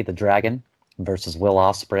Takagi, the Dragon, versus Will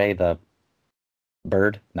Ospreay, the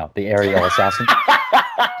bird. No, the aerial assassin.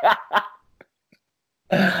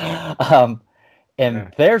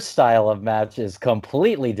 And their style of match is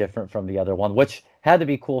completely different from the other one, which had to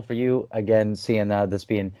be cool for you. Again, seeing this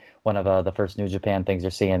being one of the first New Japan things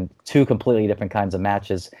you're seeing, two completely different kinds of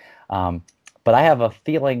matches. But I have a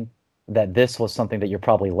feeling that this was something that you're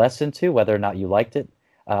probably less into, whether or not you liked it,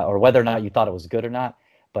 or whether or not you thought it was good or not.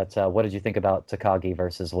 But what did you think about Takagi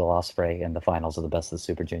versus Will Ospreay in the finals of the Best of the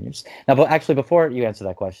Super Juniors? Now, but actually, before you answer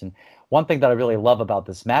that question, one thing that I really love about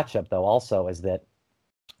this matchup, though, also is that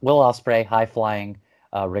Will Ospreay, high-flying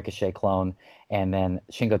Ricochet clone, and then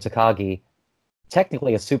Shingo Takagi,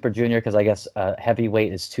 technically a Super Junior because I guess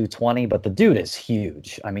heavyweight is 220, but the dude is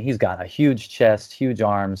huge. I mean, he's got a huge chest, huge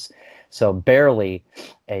arms, so barely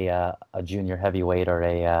a junior heavyweight or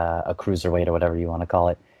a cruiserweight or whatever you want to call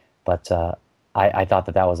it. But I thought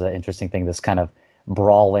that was an interesting thing, this kind of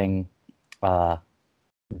brawling,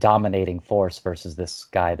 dominating force versus this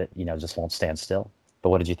guy that, just won't stand still. But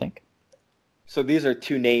what did you think? So these are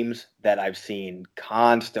two names that I've seen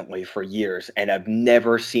constantly for years, and I've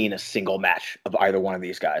never seen a single match of either one of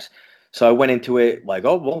these guys. So I went into it like,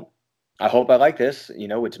 oh, well, I hope I like this.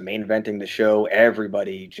 It's main eventing the show.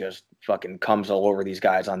 Everybody just fucking comes all over these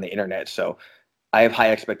guys on the internet. So I have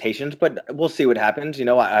high expectations, but we'll see what happens.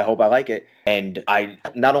 I hope I like it. And I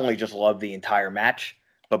not only just love the entire match,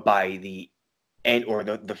 but by the end or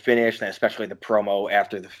the finish, and especially the promo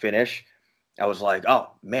after the finish, I was like,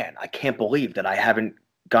 oh, man, I can't believe that I haven't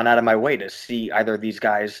gone out of my way to see either of these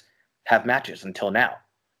guys have matches until now.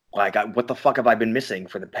 Like, what the fuck have I been missing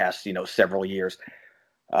for the past, several years?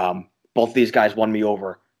 Both these guys won me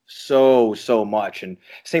over so much. And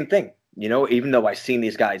same thing, even though I've seen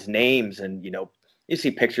these guys' names and, you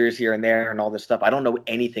see pictures here and there and all this stuff, I don't know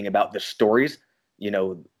anything about the stories,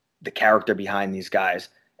 the character behind these guys.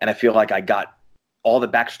 And I feel like I got all the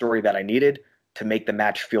backstory that I needed to make the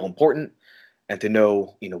match feel important, and to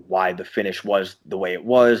know, why the finish was the way it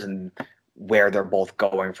was and where they're both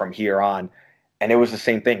going from here on. And it was the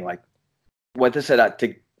same thing. Like, what they said,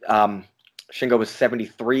 Shingo was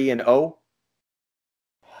 73-0.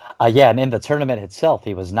 Yeah, and in the tournament itself,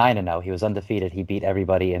 he was 9-0. He was undefeated. He beat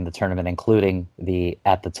everybody in the tournament, including the,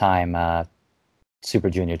 at the time, Super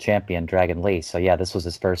Junior champion, Dragon Lee. So, yeah, this was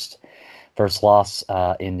his first loss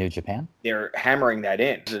in New Japan. They're hammering that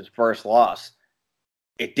in. His first loss.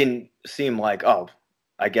 It didn't seem like, oh,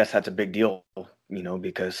 I guess that's a big deal,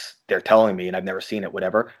 because they're telling me and I've never seen it,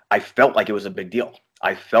 whatever. I felt like it was a big deal.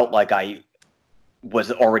 I felt like I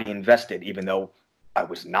was already invested, even though I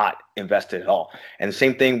was not invested at all. And the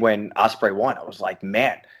same thing when Ospreay won. I was like,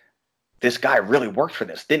 man, this guy really worked for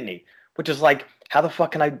this, didn't he? Which is like, how the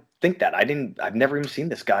fuck can I think that? I've never even seen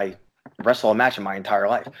this guy wrestle a match in my entire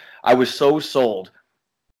life. I was so sold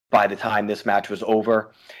by the time this match was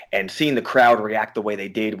over, and seeing the crowd react the way they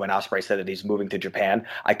did when Ospreay said that he's moving to Japan,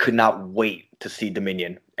 I could not wait to see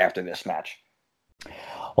Dominion after this match.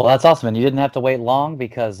 Well, that's awesome. And you didn't have to wait long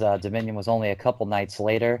because Dominion was only a couple nights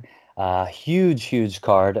later. Huge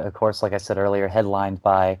card. Of course, like I said earlier, headlined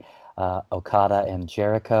by Okada and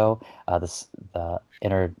Jericho. The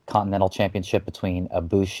Intercontinental Championship between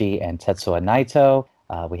Ibushi and Tetsuya Naito.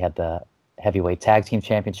 We had the Heavyweight Tag Team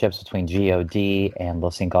Championships between GOD and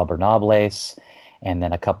Los Ingobernables, and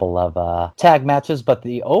then a couple of tag matches. But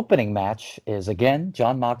the opening match is, again,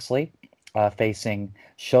 Jon Moxley facing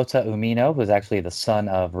Shota Umino, who's actually the son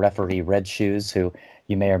of referee Red Shoes, who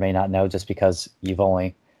you may or may not know just because you've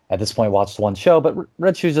only, at this point, watched one show. But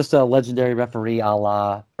Red Shoes is just a legendary referee a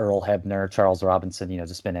la Earl Hebner, Charles Robinson,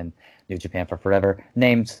 just been in New Japan for forever,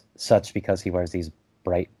 named such because he wears these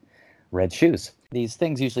bright red shoes. These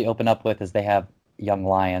things usually open up with is they have young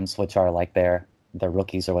lions, which are like their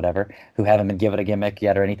rookies or whatever, who haven't been given a gimmick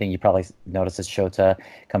yet or anything. You probably notice that Shota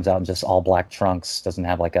comes out in just all black trunks, doesn't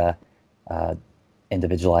have like a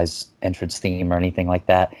individualized entrance theme or anything like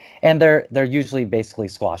that. And they're usually basically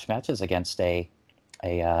squash matches against a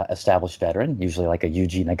established veteran, usually like a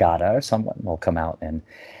Yuji Nagata or someone will come out and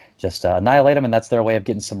just annihilate them, and that's their way of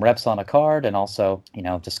getting some reps on a card and also,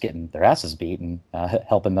 just getting their asses beat and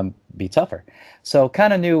helping them be tougher. So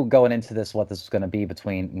kind of knew going into this what this was going to be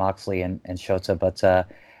between Moxley and Shota, but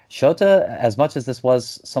Shota, as much as this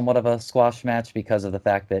was somewhat of a squash match because of the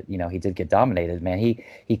fact that, he did get dominated, man,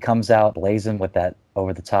 he comes out, lays him with that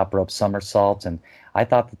over-the-top rope somersault, and I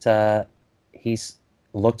thought that he's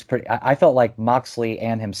looked pretty... I felt like Moxley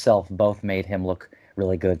and himself both made him look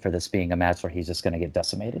really good for this being a match where he's just going to get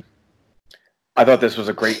decimated. I thought this was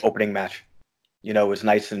a great opening match. It was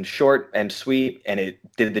nice and short and sweet, and it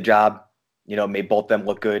did the job. Made both them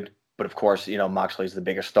look good. But of course, Moxley's the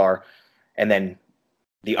bigger star. And then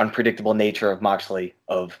the unpredictable nature of Moxley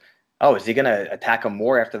is he going to attack him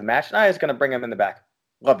more after the match? No, he's going to bring him in the back.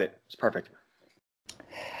 Loved it. It's perfect.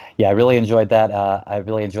 Yeah, I really enjoyed that. I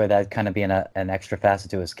really enjoyed that kind of being an extra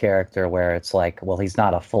facet to his character where it's like, well, he's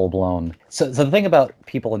not a full-blown... So the thing about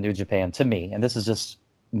people in New Japan, to me, and this is just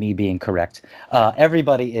me being correct,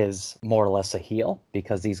 everybody is more or less a heel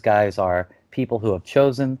because these guys are people who have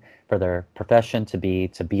chosen for their profession to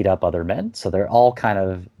beat up other men. So they're all kind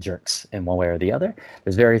of jerks in one way or the other.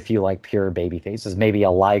 There's very few like pure baby faces, maybe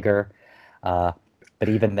a Liger, but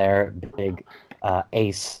even their big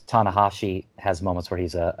ace Tanahashi has moments where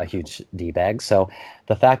he's a huge D-bag. So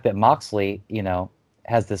the fact that Moxley,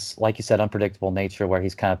 has this, like you said, unpredictable nature where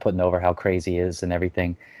he's kind of putting over how crazy he is and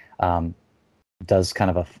everything, does kind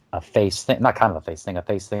of a face thing, not kind of a face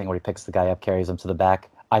thing where he picks the guy up, carries him to the back,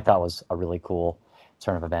 I thought was a really cool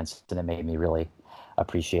turn of events, and it made me really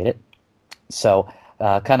appreciate it. So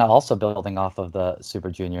kind of also building off of the Super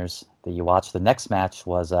Juniors that you watched, the next match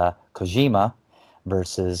was Kojima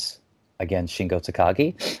versus, again, Shingo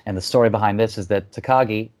Takagi. And the story behind this is that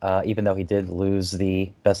Takagi, even though he did lose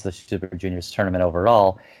the Best of the Super Juniors tournament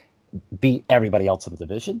overall, beat everybody else in the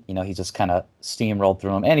division. He just kind of steamrolled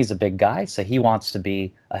through them, and he's a big guy, so he wants to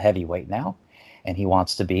be a heavyweight now, and he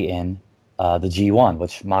wants to be in the G1,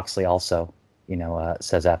 which Moxley also,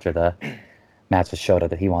 says after the match with Shota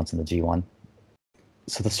that he wants in the G1.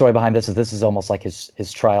 So the story behind this is almost like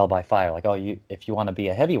his trial by fire. Like, if you want to be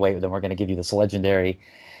a heavyweight, then we're going to give you this legendary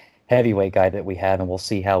heavyweight guy that we have, and we'll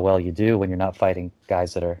see how well you do when you're not fighting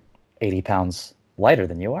guys that are 80 pounds lighter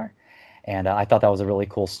than you are. And I thought that was a really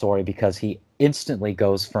cool story because he instantly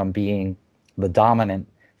goes from being the dominant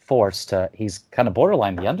force to he's kind of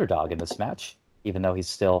borderline the underdog in this match, even though he's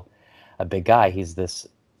still a big guy. He's this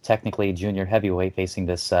technically junior heavyweight facing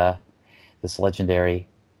this legendary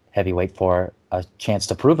heavyweight for a chance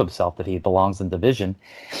to prove himself that he belongs in the division.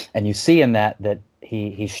 And you see in that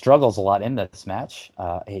he struggles a lot in this match.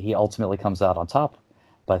 He ultimately comes out on top,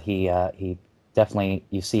 but he definitely,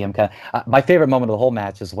 you see him kind of... my favorite moment of the whole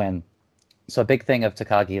match is when... So a big thing of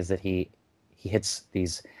Takagi is that he hits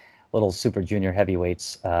these little super junior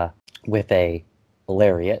heavyweights with a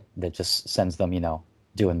lariat that just sends them,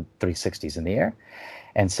 doing 360s in the air.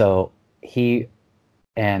 And so he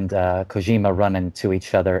and Kojima run into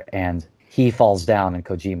each other, and he falls down, and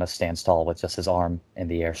Kojima stands tall with just his arm in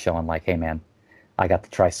the air, showing like, hey, man, I got the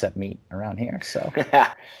tricep meat around here. So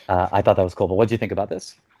I thought that was cool. But what do you think about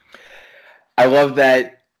this? I love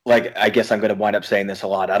that. Like, I guess I'm going to wind up saying this a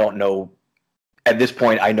lot. I don't know. At this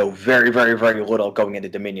point, I know very, very, very little going into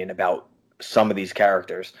Dominion about some of these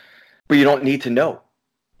characters, but you don't need to know.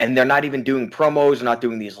 And they're not even doing promos, they're not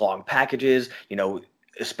doing these long packages.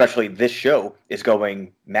 Especially this show is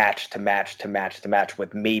going match to match to match to match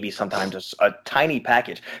with maybe sometimes a tiny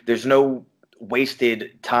package. There's no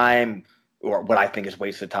wasted time, or what I think is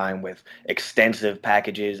wasted time, with extensive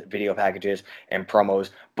packages, video packages, and promos.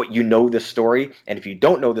 But the story, and if you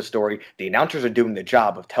don't know the story, the announcers are doing the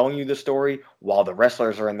job of telling you the story while the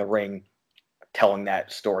wrestlers are in the ring telling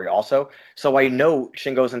that story also. So I know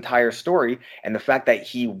Shingo's entire story, and the fact that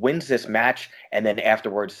he wins this match and then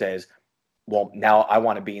afterwards says, well, now I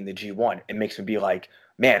want to be in the G1. It makes me be like,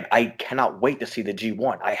 man, I cannot wait to see the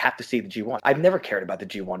G1. I have to see the G1. I've never cared about the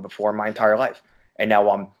G1 before in my entire life. And now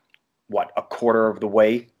I'm, a quarter of the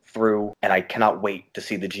way through, and I cannot wait to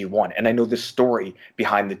see the G1. And I know the story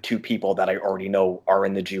behind the two people that I already know are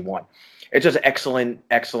in the G1. It's just excellent,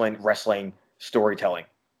 excellent wrestling storytelling.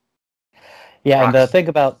 Yeah, and the thing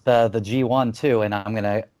about the G1 too, and I'm going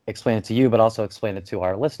to explain it to you, but also explain it to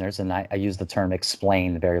our listeners, and I use the term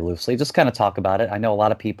explain very loosely, just kind of talk about it. I know a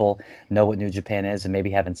lot of people know what New Japan is and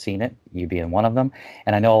maybe haven't seen it, you being one of them,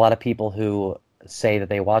 and I know a lot of people who say that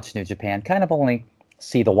they watch New Japan kind of only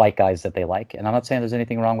see the white guys that they like, and I'm not saying there's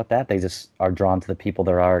anything wrong with that. They just are drawn to the people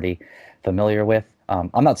they're already familiar with.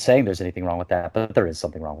 I'm not saying there's anything wrong with that, but there is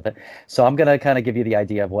something wrong with it. So I'm going to kind of give you the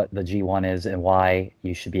idea of what the G1 is and why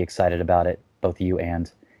you should be excited about it, both you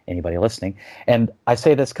and anybody listening. And I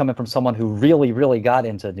say this coming from someone who really, really got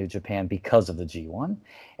into New Japan because of the G1.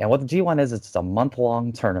 And what the G1 is, it's a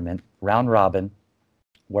month-long tournament, round robin,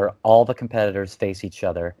 where all the competitors face each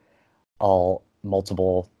other, all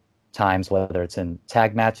multiple times, whether it's in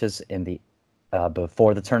tag matches in the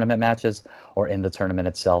before the tournament matches or in the tournament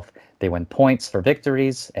itself. They win points for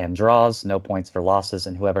victories and draws, no points for losses,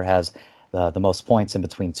 and whoever has the most points in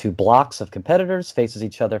between two blocks of competitors faces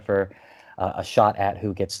each other for a shot at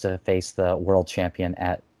who gets to face the world champion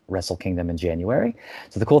at Wrestle Kingdom in January.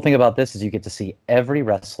 So the cool thing about this is you get to see every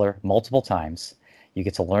wrestler multiple times. You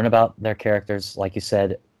get to learn about their characters, like you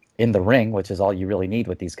said, in the ring, which is all you really need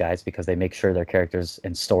with these guys because they make sure their characters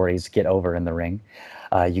and stories get over in the ring.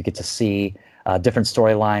 You get to see different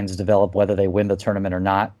storylines develop, whether they win the tournament or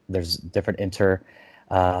not. There's different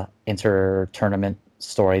inter-tournament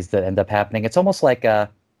stories that end up happening. It's almost like an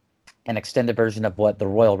extended version of what the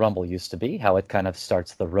Royal Rumble used to be, how it kind of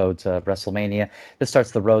starts the road to WrestleMania. This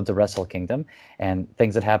starts the road to Wrestle Kingdom, and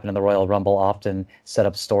things that happen in the Royal Rumble often set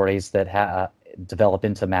up stories that develop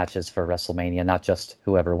into matches for WrestleMania, not just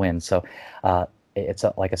whoever wins. So it's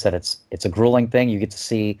like I said, it's a grueling thing. You get to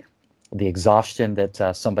see the exhaustion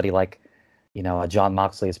that somebody like John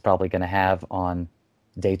Moxley is probably going to have on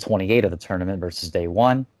day 28 of the tournament versus day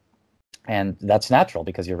 1. And that's natural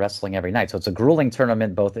because you're wrestling every night. So it's a grueling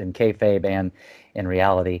tournament, both in kayfabe and in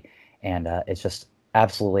reality. And it's just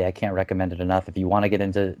absolutely, I can't recommend it enough. If you want to get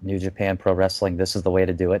into New Japan Pro Wrestling, this is the way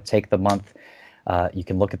to do it. Take the month. You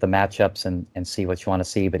can look at the matchups and see what you want to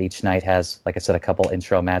see. But each night has, like I said, a couple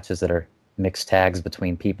intro matches that are mixed tags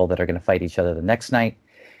between people that are going to fight each other the next night.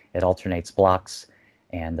 It alternates blocks.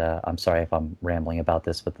 And I'm sorry if I'm rambling about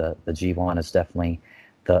this, but the G1 is definitely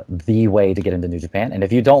the way to get into New Japan. And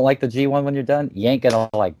if you don't like the G1 when you're done, you ain't gonna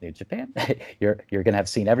like New Japan. You're gonna have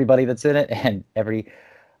seen everybody that's in it and every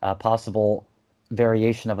possible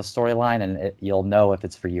variation of a storyline, and you'll know if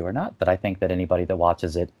it's for you or not. But I think that anybody that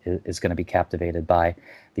watches it is going to be captivated by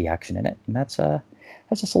the action in it. And that's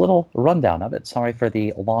just a little rundown of it. Sorry for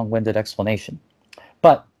the long-winded explanation,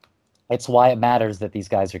 but it's why it matters that these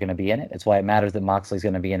guys are going to be in it. It's why it matters that Moxley's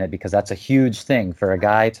going to be in it, because that's a huge thing for a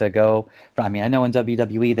guy to go. I mean, I know in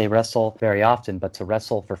WWE they wrestle very often, but to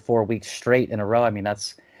wrestle for 4 weeks straight in a row, I mean,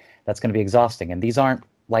 that's going to be exhausting. And these aren't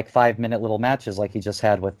like 5-minute little matches like he just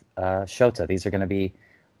had with Shota. These are going to be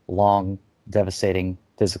long, devastating,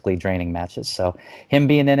 physically draining matches. So him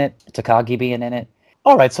being in it, Takagi being in it.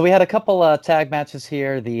 All right, so we had a couple tag matches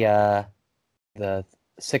here. The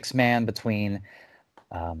 6-man between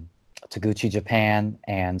Taguchi Japan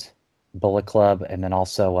and Bullet Club, and then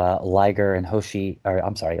also Liger and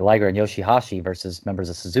Yoshihashi versus members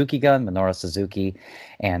of Suzuki Gun, Minoru Suzuki,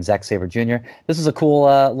 and Zack Sabre Jr. This is a cool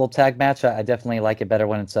little tag match. I definitely like it better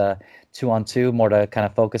when it's a 2-on-2, more to kind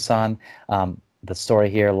of focus on the story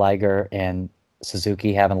here. Liger and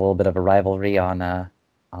Suzuki having a little bit of a rivalry on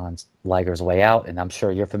Liger's way out, and I'm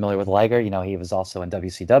sure you're familiar with Liger. He was also in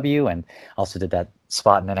WCW and also did that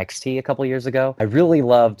spot in NXT a couple years ago. I really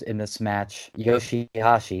loved in this match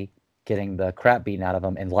Yoshihashi getting the crap beaten out of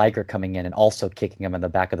him and Liger coming in and also kicking him in the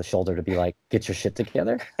back of the shoulder to be like, get your shit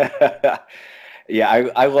together. Yeah,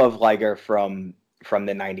 I love Liger from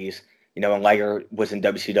the 90s. When Liger was in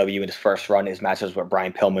WCW in his first run, his matches with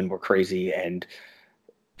Brian Pillman were crazy, and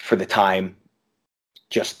for the time,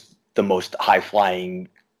 just the most high-flying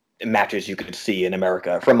matches you could see in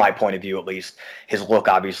America, from my point of view at least. His look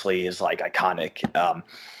obviously is like iconic.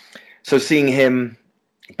 So seeing him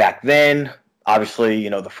back then, obviously,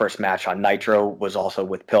 the first match on Nitro was also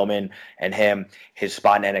with Pillman and him. His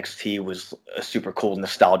spot in NXT was a super cool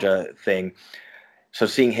nostalgia thing. So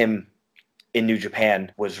seeing him in New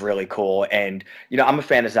Japan was really cool. And, I'm a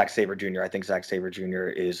fan of Zack Sabre Jr. I think Zack Sabre Jr.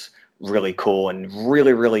 is really cool and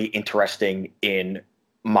really, really interesting in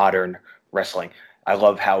modern wrestling. I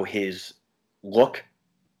love how his look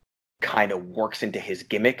kind of works into his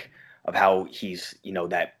gimmick of how he's,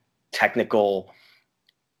 that technical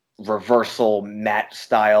reversal mat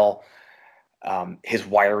style. His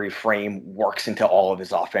wiry frame works into all of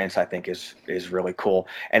his offense, I think is really cool.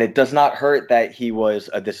 And it does not hurt that he was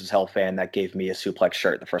a This Is Hell fan that gave me a suplex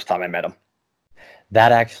shirt the first time I met him.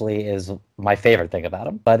 That actually is my favorite thing about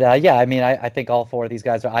him. But yeah, I mean, I think all four of these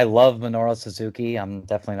guys I love Minoru Suzuki. I'm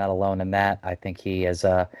definitely not alone in that. I think he is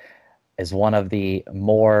one of the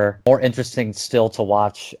more interesting still to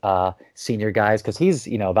watch senior guys, because he's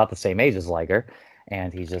about the same age as Liger,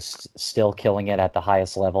 and he's just still killing it at the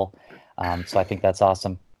highest level. So I think that's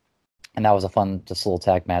awesome. And that was a fun, just little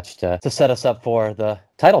tag match to set us up for the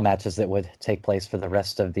title matches that would take place for the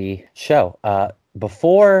rest of the show.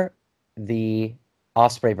 Before the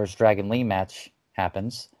Ospreay versus Dragon Lee match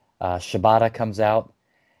happens, Shibata comes out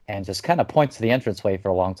and just kind of points to the entranceway for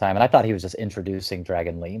a long time. And I thought he was just introducing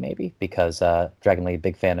Dragon Lee, maybe, because Dragon Lee,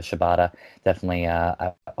 big fan of Shibata. Definitely,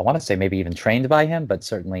 I want to say maybe even trained by him, but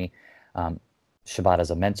certainly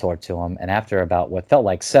Shibata's a mentor to him. And after about what felt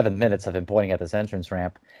like 7 minutes of him pointing at this entrance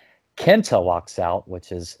ramp, Kenta walks out,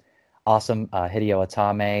 which is awesome. Hideo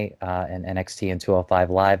Itame in NXT and 205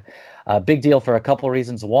 Live. Big deal for a couple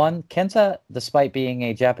reasons. One, Kenta, despite being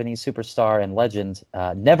a Japanese superstar and legend,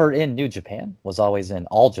 never in New Japan, was always in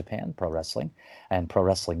All Japan Pro Wrestling and Pro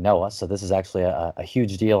Wrestling Noah. So this is actually a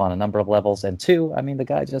huge deal on a number of levels. And two, I mean, the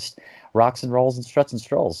guy just rocks and rolls and struts and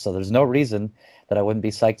strolls. So there's no reason that I wouldn't be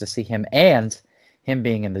psyched to see him. And him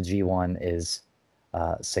being in the G1 is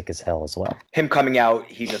sick as hell as well. Him coming out,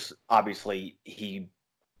 he just obviously he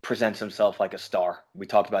presents himself like a star. We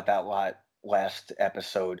talked about that a lot last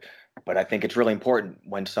episode, but I think it's really important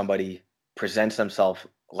when somebody presents themselves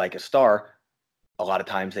like a star. A lot of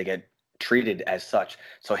times they get treated as such.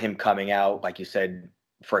 So him coming out, like you said,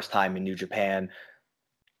 first time in New Japan,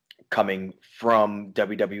 coming from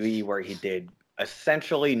WWE where he did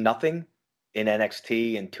essentially nothing in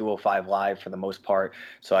NXT and 205 Live for the most part.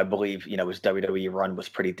 So I believe, his WWE run was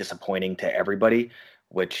pretty disappointing to everybody,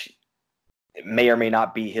 which may or may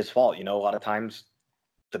not be his fault. A lot of times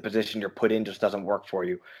the position you're put in just doesn't work for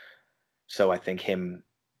you. So I think him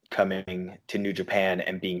coming to New Japan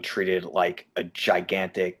and being treated like a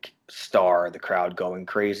gigantic star, the crowd going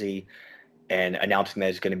crazy, and announcing that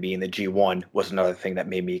he's going to be in the G1 was another thing that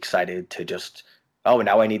made me excited to just,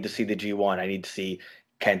 now I need to see the G1. I need to see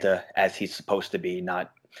Kenta as he's supposed to be,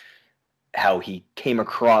 not how he came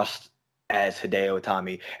across as Hideo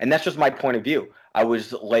Itami. And that's just my point of view. I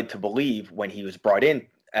was led to believe when he was brought in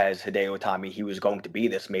as Hideo Itami, he was going to be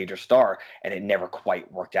this major star, and it never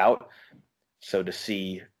quite worked out. So to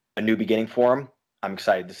see a new beginning for him, I'm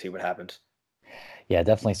excited to see what happens. Yeah,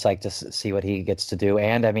 definitely psyched to see what he gets to do.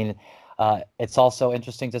 And I mean, it's also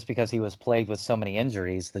interesting just because he was plagued with so many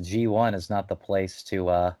injuries. The G1 is not the place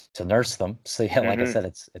to nurse them. So yeah, like I said,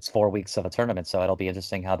 it's 4 weeks of a tournament, so it'll be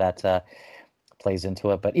interesting how that plays into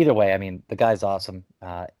it. But either way, I mean, the guy's awesome.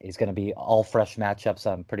 He's going to be all fresh matchups.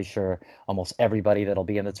 I'm pretty sure almost everybody that'll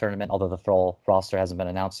be in the tournament, although the full roster hasn't been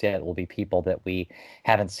announced yet, it will be people that we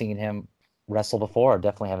haven't seen him wrestle before, or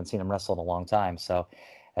definitely haven't seen him wrestle in a long time. So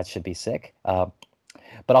that should be sick.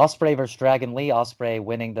 But Ospreay versus Dragon Lee. Ospreay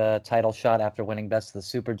winning the title shot after winning Best of the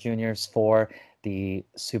Super Juniors for the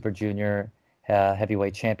Super Junior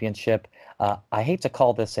Heavyweight Championship. I hate to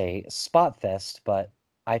call this a spot fest, but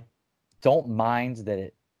I don't mind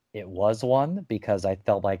that it was one, because I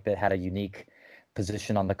felt like that had a unique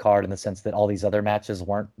position on the card in the sense that all these other matches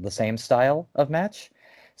weren't the same style of match.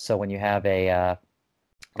 So when you have a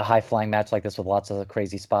high-flying match like this with lots of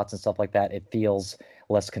crazy spots and stuff like that, it feels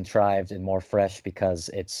less contrived and more fresh because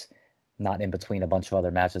it's not in between a bunch of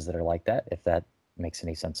other matches that are like that, if that makes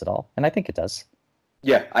any sense at all. And I think it does.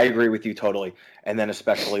 Yeah, I agree with you totally. And then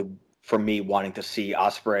especially for me wanting to see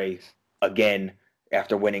Ospreay again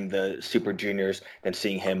after winning the Super Juniors, then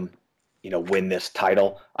seeing him, win this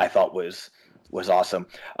title, I thought was awesome.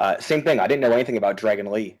 Same thing. I didn't know anything about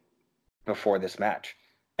Dragon Lee before this match.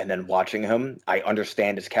 And then watching him, I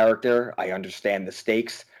understand his character. I understand the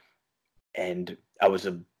stakes. And I was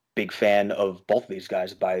a big fan of both of these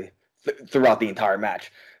guys throughout the entire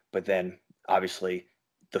match. But then, obviously,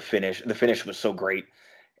 the finish was so great.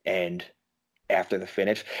 And after the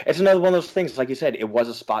finish, it's another one of those things, like you said, it was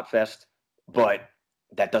a spot fest, but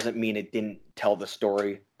that doesn't mean it didn't tell the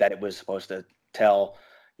story that it was supposed to tell.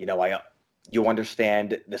 You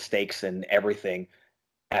understand the stakes and everything.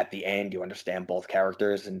 At the end, you understand both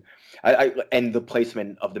characters, and and the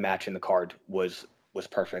placement of the match in the card was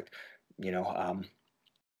perfect.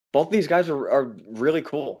 Both these guys are really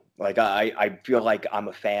cool. Like I feel like I'm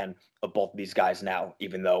a fan of both of these guys now,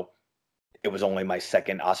 even though it was only my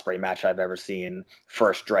second Ospreay match I've ever seen,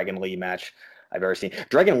 first Dragon Lee match I've ever seen.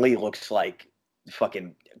 Dragon Lee looks like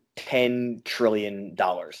fucking $10 trillion.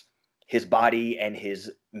 His body and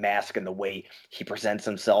his mask and the way he presents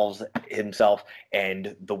himself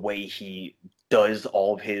and the way he does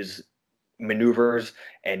all of his maneuvers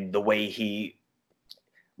and the way he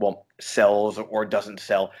sells or doesn't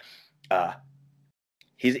sell.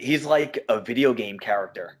 He's like a video game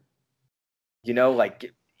character.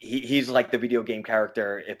 Like he's like the video game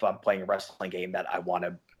character if I'm playing a wrestling game that I want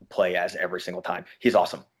to play as every single time. He's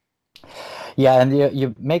awesome. Yeah, and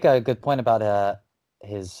you make a good point about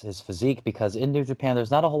his physique, because in New Japan there's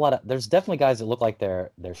not a whole lot of, there's definitely guys that look like they're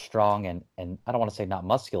strong and I don't want to say not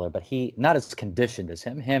muscular, but he not as conditioned as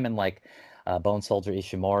him and like Bone Soldier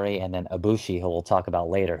Ishimori, and then Ibushi, who we'll talk about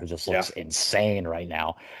later, who just looks insane right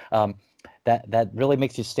now. That really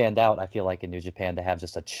makes you stand out, I feel like, in New Japan, to have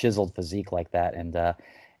just a chiseled physique like that,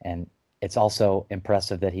 and it's also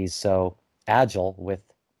impressive that he's so agile with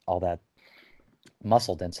all that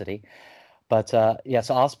muscle density. But yeah,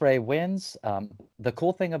 so Ospreay wins. The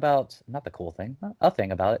cool thing about, not the cool thing, a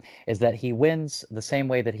thing about it, is that he wins the same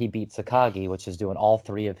way that he beat Takagi, which is doing all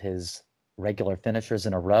three of his regular finishers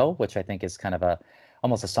in a row, which I think is kind of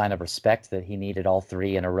almost a sign of respect that he needed all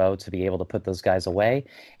three in a row to be able to put those guys away.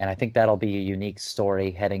 And I think that'll be a unique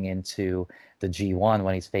story heading into the G1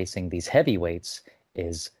 when he's facing these heavyweights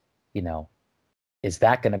is, you know, is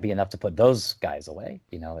that going to be enough to put those guys away?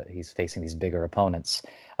 You know, he's facing these bigger opponents,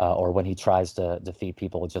 or when he tries to defeat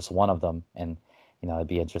people with just one of them, and you know, it'd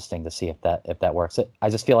be interesting to see if that works.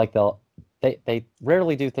 I just feel like they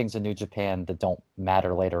rarely do things in New Japan that don't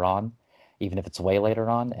matter later on, even if it's way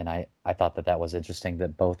later on. And I thought that was interesting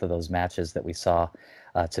that both of those matches that we saw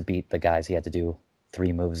to beat the guys, he had to do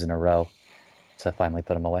 3 moves in a row to finally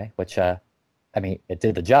put him away. Which I mean, it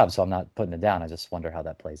did the job, so I'm not putting it down. I just wonder how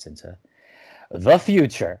that plays into the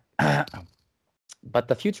future. But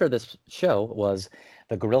the future of this show was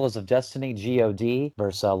the Gorillas of Destiny, God,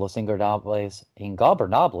 versus Los Ingobernables,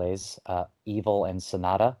 Evil and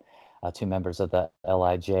Sonata, 2 members of the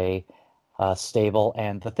LIJ stable.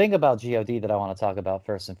 And the thing about God that I want to talk about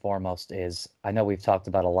first and foremost is, I know we've talked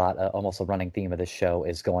about a lot, almost a running theme of this show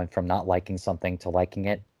is going from not liking something to liking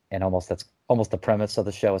it. And that's almost the premise of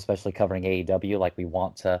the show, especially covering AEW. Like, we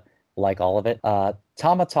want to like all of it.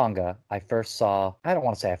 Tama Tonga, I first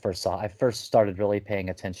started really paying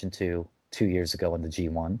attention to 2 years ago in the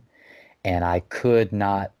G1, and I could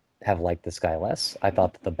not have liked this guy less. I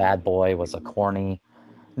thought that the bad boy was a corny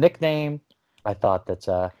nickname. I thought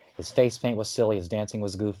that his face paint was silly, his dancing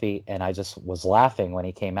was goofy, and I just was laughing when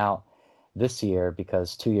he came out this year,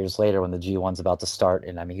 because 2 years later when the G1's about to start,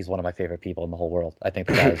 and I mean, he's one of my favorite people in the whole world. I think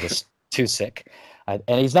the guy is just too sick. And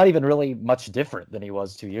he's not even really much different than he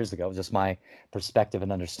was 2 years ago. Just my perspective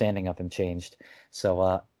and understanding of him changed.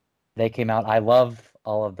 So they came out. I love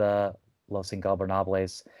all of the Los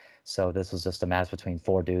Ingobernables. So this was just a match between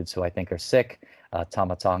 4 dudes who I think are sick.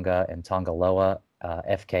 Tama Tonga and Tonga Loa,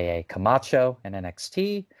 FKA Camacho and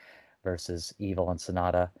NXT versus Evil and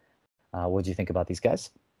Sonata. What do you think about these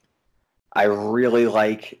guys? I really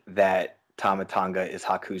like that Tama Tonga is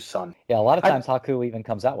Haku's son. Yeah, a lot of times Haku even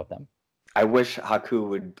comes out with them. I wish Haku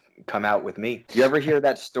would come out with me. You ever hear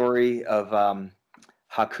that story of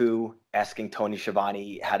Haku asking Tony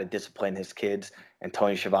Schiavone how to discipline his kids? And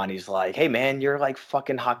Tony Schiavone's like, hey, man, you're like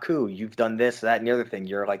fucking Haku. You've done this, that, and the other thing.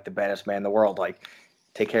 You're like the baddest man in the world. Like,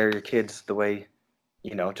 take care of your kids the way,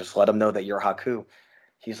 you know, just let them know that you're Haku.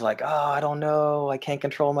 He's like, oh, I don't know. I can't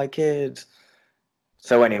control my kids.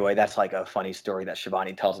 So anyway, that's like a funny story that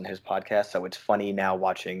Schiavone tells in his podcast. So it's funny now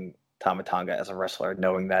watching Tama Tonga as a wrestler,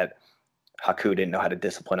 knowing that Haku didn't know how to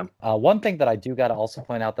discipline him. One thing that I do got to also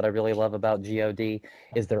point out that I really love about God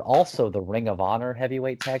is they're also the Ring of Honor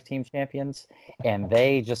heavyweight tag team champions, and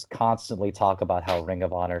they just constantly talk about how Ring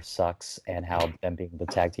of Honor sucks and how them being the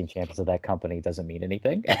tag team champions of that company doesn't mean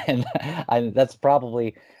anything. And that's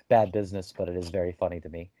probably bad business, but it is very funny to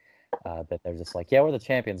me that they're just like, yeah, we're the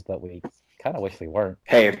champions, but we kind of wish we weren't.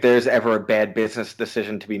 Hey, if there's ever a bad business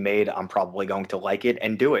decision to be made, I'm probably going to like it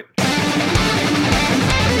and do it.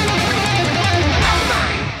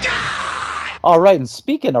 All right, and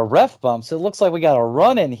speaking of ref bumps, it looks like we got a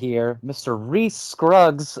run-in here. Mr. Reece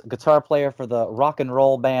Scruggs, guitar player for the rock and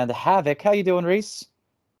roll band Havok. How you doing, Reece?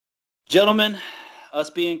 Gentlemen,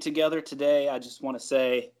 us being together today, I just want to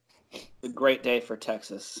say it's a great day for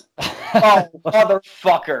Texas. Oh,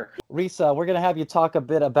 motherfucker. Reece, we're going to have you talk a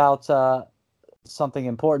bit about something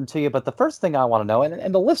important to you, but the first thing I want to know,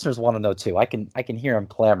 and the listeners want to know too, I can hear them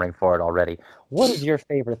clamoring for it already. What is your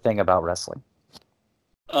favorite thing about wrestling?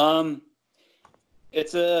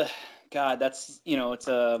 It's a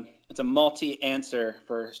multi-answer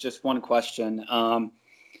for just one question.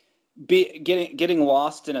 Getting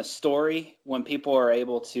lost in a story when people are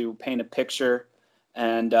able to paint a picture,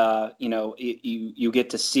 and you get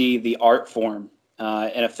to see the art form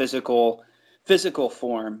in a physical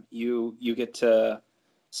form. You get to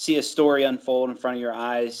see a story unfold in front of your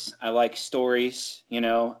eyes. I like stories,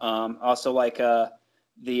 also like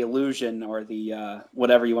the illusion or the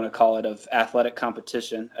whatever you want to call it of athletic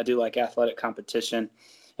competition. I do like athletic competition.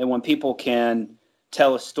 And when people can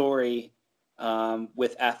tell a story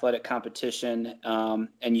with athletic competition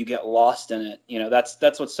and you get lost in it,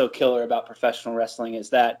 that's what's so killer about professional wrestling,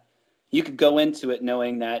 is that you could go into it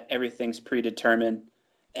knowing that everything's predetermined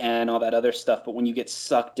and all that other stuff. But when you get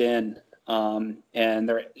sucked in and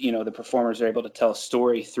they're, the performers are able to tell a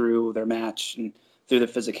story through their match and through the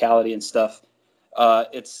physicality and stuff,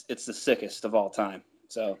 it's the sickest of all time.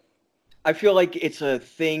 So I feel like it's a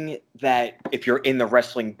thing that if you're in the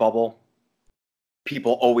wrestling bubble,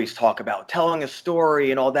 people always talk about telling a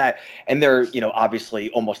story and all that. And they're, obviously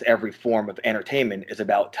almost every form of entertainment is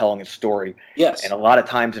about telling a story. Yes. And a lot of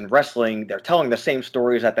times in wrestling, they're telling the same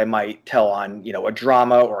stories that they might tell on, a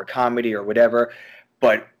drama or a comedy or whatever.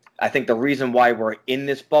 But I think the reason why we're in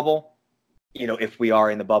this bubble, if we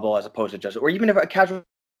are in the bubble as opposed to just, or even if a casual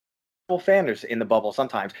fan is in the bubble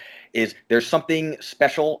sometimes, is there's something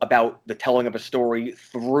special about the telling of a story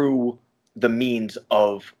through the means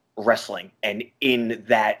of wrestling and in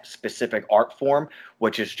that specific art form,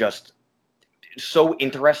 which is just so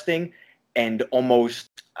interesting and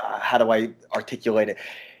almost, how do I articulate it?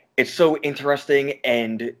 It's so interesting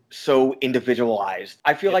and so individualized.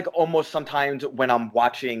 I feel like almost sometimes when I'm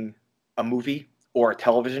watching a movie or a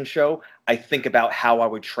television show, I think about how I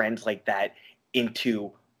would translate that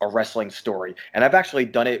into a wrestling story. And I've actually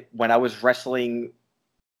done it when I was wrestling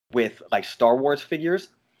with like Star Wars figures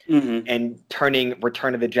and turning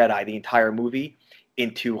Return of the Jedi, the entire movie,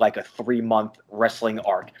 into like a 3-month wrestling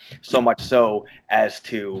arc. So much so as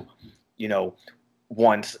to,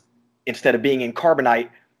 once, instead of being in Carbonite,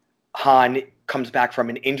 Han comes back from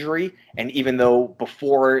an injury, and even though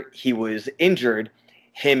before he was injured,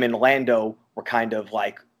 him and Lando were kind of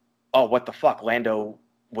like, oh, what the fuck? Lando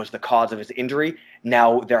was the cause of his injury.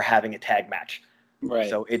 Now they're having a tag match. Right.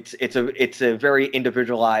 So it's a very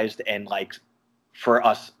individualized and, like, for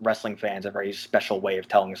us wrestling fans, a very special way of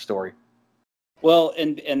telling a story. Well,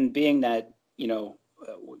 and being that,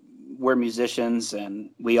 we're musicians and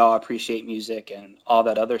we all appreciate music and all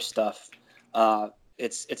that other stuff,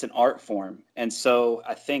 it's an art form. And so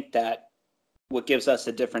I think that what gives us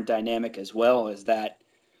a different dynamic as well is that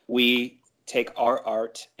we take our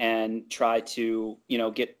art and try to,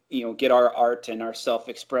 get our art and our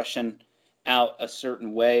self-expression out a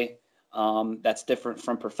certain way. That's different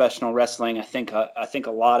from professional wrestling. I think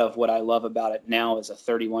a lot of what I love about it now as a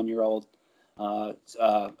 31-year-old,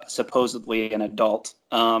 supposedly an adult,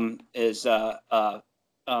 and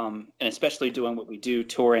especially doing what we do,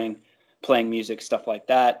 touring, playing music, stuff like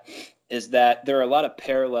that, is that there are a lot of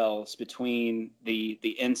parallels between the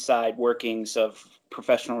inside workings of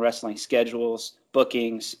professional wrestling schedules,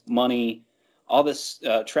 bookings, money, all this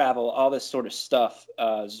travel, all this sort of stuff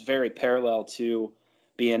is very parallel to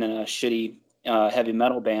being in a shitty heavy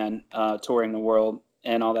metal band, touring the world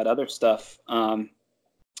and all that other stuff. And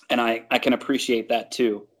I can appreciate that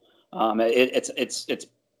too. It's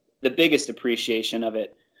the biggest appreciation of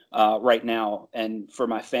it right now, and for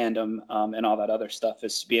my fandom and all that other stuff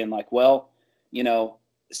is being like, well,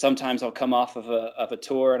 sometimes I'll come off of a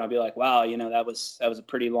tour and I'll be like, wow, that was a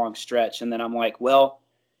pretty long stretch, and then I'm like, well,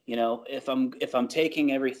 if I'm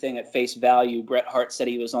taking everything at face value, Bret Hart said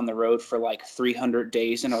he was on the road for like 300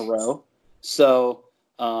 days in a row, so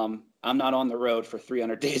I'm not on the road for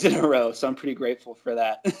 300 days in a row, so I'm pretty grateful for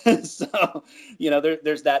that. So,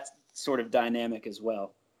 there's that sort of dynamic as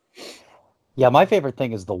well. Yeah, my favorite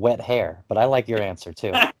thing is the wet hair, but I like your answer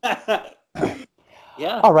too.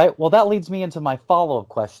 Yeah. All right, well, that leads me into my follow-up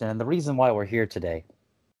question, and the reason why we're here today,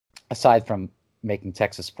 aside from making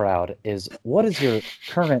Texas proud, is what is your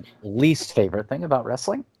current least favorite thing about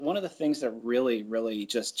wrestling? One of the things that really, really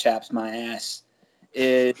just chaps my ass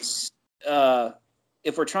is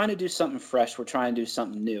if we're trying to do something fresh, we're trying to do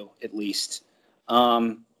something new, at least.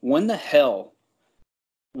 When the hell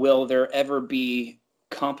will there ever be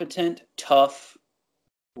competent, tough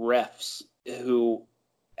refs who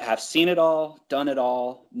have seen it all, done it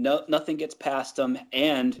all, nothing gets past them,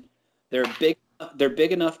 and they're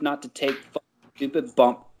big enough not to take stupid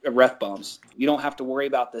ref bumps. You don't have to worry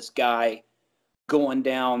about this guy going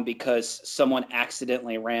down because someone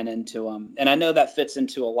accidentally ran into him. And I know that fits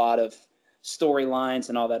into a lot of storylines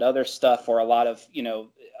and all that other stuff, or a lot of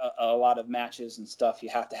matches and stuff. You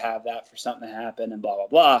have to have that for something to happen and blah blah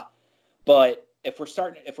blah. But if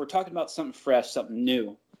we're talking about something fresh, something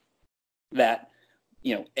new that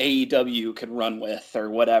AEW could run with or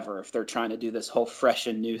whatever, if they're trying to do this whole fresh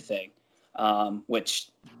and new thing, which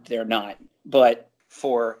they're not. But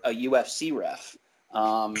for a UFC ref,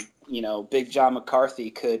 Big John McCarthy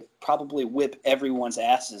could probably whip everyone's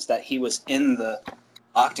asses that he was in the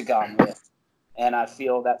octagon with. And I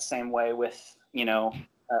feel that same way with,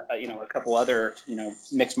 a couple other,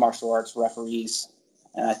 mixed martial arts referees.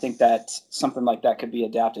 And I think that something like that could be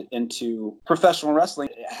adapted into professional wrestling.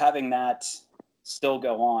 Having that still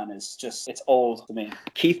go on is just, it's old to me.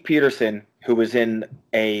 Keith Peterson, who was in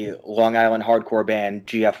a Long Island hardcore band,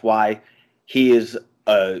 GFY, he is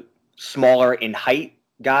a smaller in height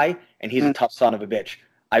guy, and he's a tough son of a bitch.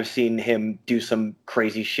 I've seen him do some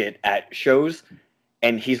crazy shit at shows,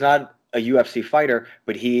 and he's not a UFC fighter,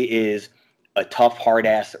 but he is a tough,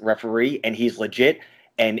 hard-ass referee, and he's legit.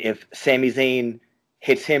 And if Sami Zayn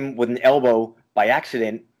hits him with an elbow by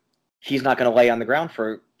accident, he's not going to lay on the ground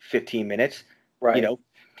for 15 minutes. Right. You know,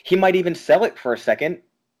 he might even sell it for a second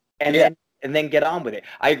and then get on with it.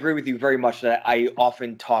 I agree with you very much that I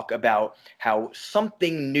often talk about how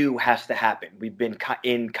something new has to happen. We've been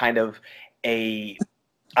in kind of I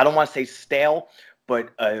don't want to say stale, but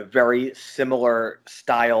a very similar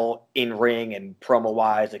style in ring and promo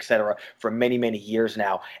wise, etc., for many, many years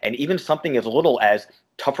now. And even something as little as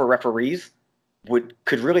tougher referees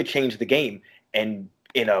could really change the game, and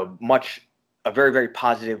in a very, very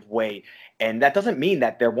positive way. And that doesn't mean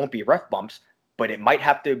that there won't be ref bumps, but it might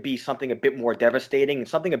have to be something a bit more devastating and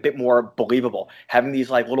something a bit more believable. Having these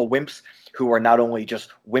like little wimps who are not only just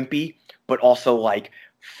wimpy, but also like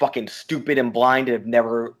fucking stupid and blind and have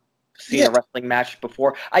never seen a wrestling match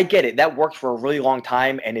before. I get it. That worked for a really long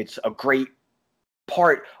time, and it's a great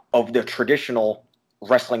part of the traditional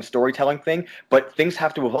wrestling storytelling thing, but things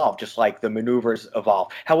have to evolve just like the maneuvers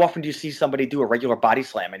evolve. How often do you see somebody do a regular body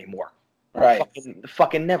slam anymore? Right.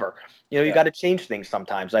 Fucking never. You know, you got to change things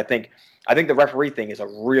sometimes. I think the referee thing is a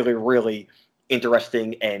really, really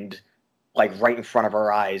interesting and like right in front of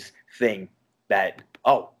our eyes thing that,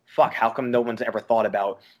 oh, fuck, how come no one's ever thought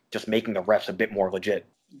about just making the refs a bit more legit?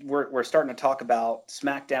 We're starting to talk about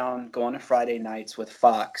SmackDown going to Friday nights with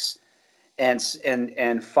Fox,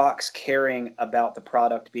 and Fox caring about the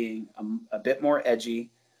product being a bit more edgy,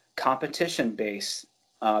 competition based,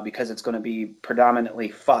 because it's going to be predominantly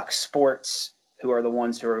Fox Sports who are the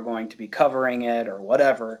ones who are going to be covering it or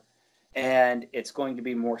whatever, and it's going to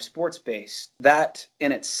be more sports based. That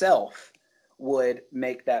in itself would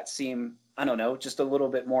make that seem, I don't know, just a little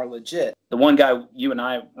bit more legit. The one guy you and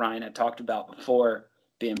I, Ryan, had talked about before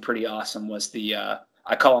being pretty awesome was the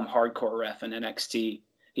I call him hardcore ref in NXT.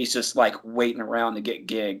 He's just like waiting around to get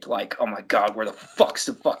gigged. Like, oh my God, where the fuck's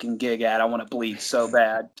the fucking gig at? I want to bleed so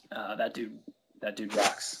bad. That dude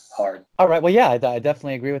rocks hard. All right. Well, yeah, I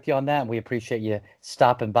definitely agree with you on that. We appreciate you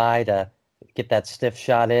stopping by to get that stiff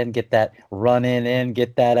shot in, get that run in,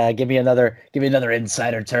 get that. Give me another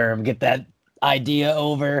insider term. Get that idea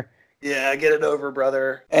over. Yeah, get it over,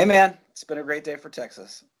 brother. Hey, man, it's been a great day for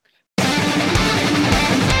Texas.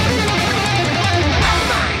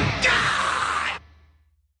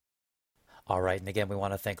 All right, and again, we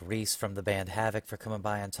want to thank Reece from the band Havok for coming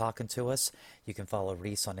by and talking to us. You can follow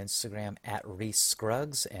Reece on Instagram at Reece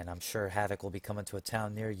Scruggs, and I'm sure Havok will be coming to a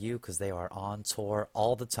town near you because they are on tour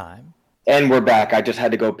all the time. And we're back. I just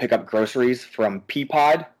had to go pick up groceries from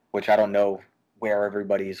Peapod, which I don't know where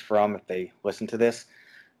everybody's from if they listen to this.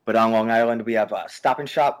 But on Long Island, we have Stop and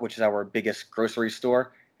Shop, which is our biggest grocery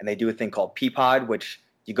store, and they do a thing called Peapod, which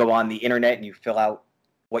you go on the internet and you fill out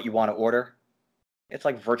what you want to order. It's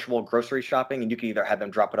like virtual grocery shopping, and you can either have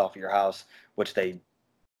them drop it off at your house, which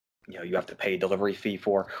you have to pay a delivery fee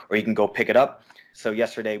for, or you can go pick it up. So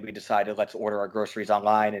yesterday we decided let's order our groceries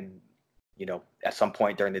online, and at some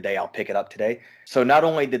point during the day I'll pick it up today. So not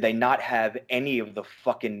only did they not have any of the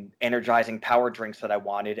fucking energizing power drinks that I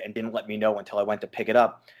wanted and didn't let me know until I went to pick it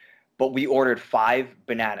up, but we ordered 5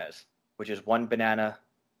 bananas, which is 1 banana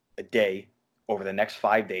a day over the next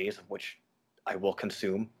 5 days, which I will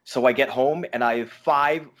consume. So I get home and I have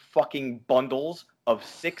 5 fucking bundles of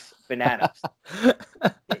 6 bananas.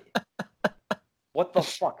 What the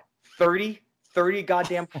fuck? 30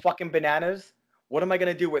 goddamn fucking bananas? What am I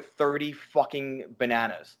going to do with 30 fucking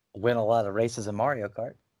bananas? Win a lot of races in Mario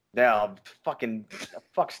Kart. Yeah, fuck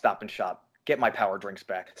Stop and Shop. Get my power drinks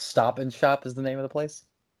back. Stop and Shop is the name of the place?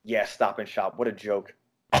 Yeah, Stop and Shop. What a joke.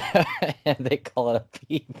 And they call it a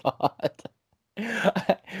Peapod.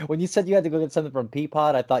 When you said you had to go get something from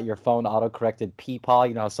Peapod, I thought your phone auto-corrected Peepaw.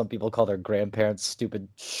 You know how some people call their grandparents stupid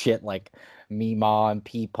shit like Meemaw and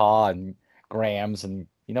Peepaw and Grams, and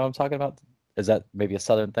you know what I'm talking about? Is that maybe a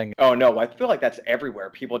Southern thing? Oh, no, I feel like that's everywhere.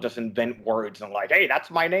 People just invent words and like, hey, that's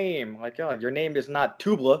my name. Like, oh, your name is not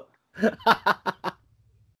Tubla.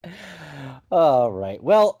 All right.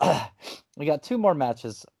 Well, we got 2 more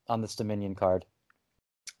matches on this Dominion card.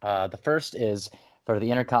 The first is for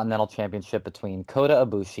the Intercontinental Championship between Kota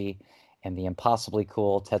Ibushi and the impossibly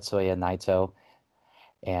cool Tetsuya Naito.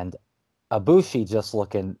 And Ibushi just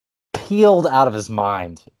looking peeled out of his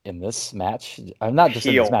mind in this match. Not just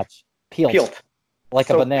in this match. Peeled. Like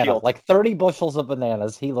so a banana. Peeled. Like 30 bushels of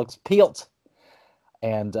bananas. He looks peeled.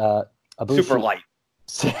 And Ibushi... Super light.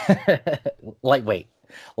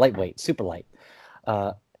 Lightweight. Super light.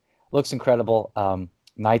 Looks incredible.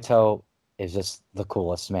 Naito is just the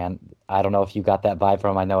coolest, man. I don't know if you got that vibe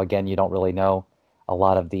from him. I know, again, you don't really know a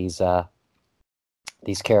lot of these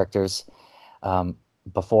characters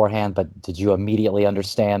beforehand, but did you immediately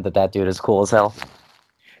understand that dude is cool as hell?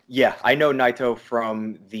 Yeah, I know Naito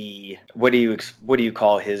from the what do you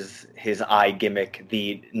call his eye gimmick?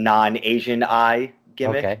 The non-Asian eye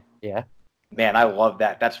gimmick. Okay, yeah. Man, I love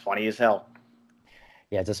that. That's funny as hell.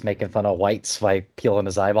 Yeah, just making fun of whites by peeling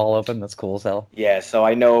his eyeball open. That's cool as hell. Yeah, so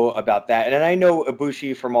I know about that. And then I know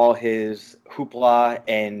Ibushi from all his hoopla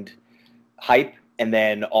and hype, and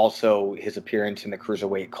then also his appearance in the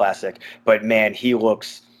Cruiserweight Classic. But man, he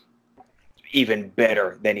looks even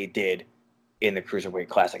better than he did in the Cruiserweight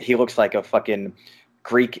Classic. He looks like a fucking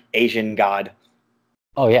Greek Asian god.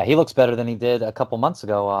 Oh yeah, he looks better than he did a couple months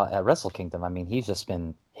ago at Wrestle Kingdom. I mean, he's just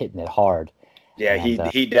been hitting it hard. Yeah,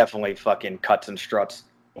 And, he definitely fucking cuts and struts.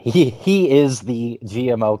 he is the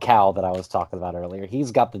GMO cow that I was talking about earlier.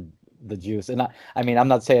 He's got the juice, and I mean, I'm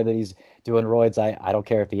not saying that he's doing roids. I don't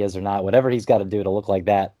care if he is or not. Whatever he's got to do to look like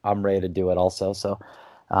that, I'm ready to do it also. So,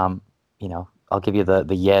 I'll give you the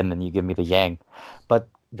yen and you give me the yang. But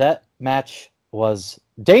that match was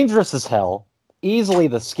dangerous as hell. Easily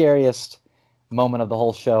the scariest moment of the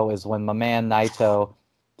whole show is when my man Naito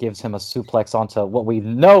gives him a suplex onto what we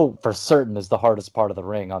know for certain is the hardest part of the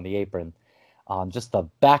ring on the apron. Just the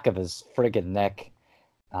back of his friggin' neck.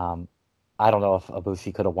 I don't know if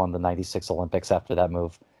Ibushi could have won the 96 Olympics after that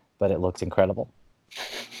move, but it looked incredible.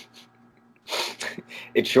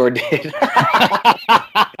 It sure did.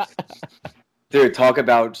 Dude, talk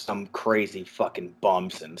about some crazy fucking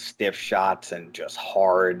bumps and stiff shots and just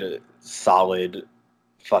hard, solid,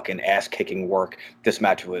 fucking ass-kicking work. This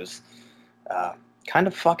match was kind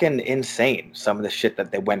of fucking insane, some of the shit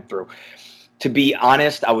that they went through. To be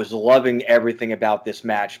honest, I was loving everything about this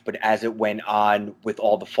match, but as it went on with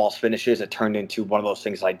all the false finishes, it turned into one of those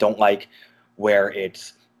things I don't like, where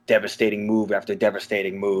it's devastating move after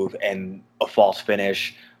devastating move and a false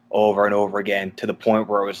finish over and over again, to the point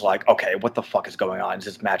where it was like, okay, what the fuck is going on? Is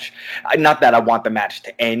this match? Not that I want the match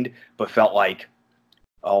to end, but felt like,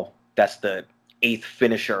 oh, that's the 8th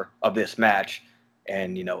finisher of this match.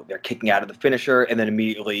 And, they're kicking out of the finisher, and then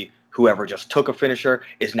immediately whoever just took a finisher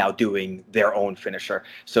is now doing their own finisher.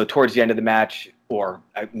 So towards the end of the match, or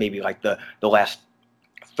maybe like the last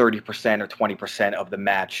 30% or 20% of the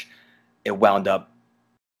match, it wound up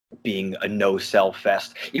being a no-sell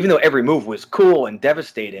fest. Even though every move was cool and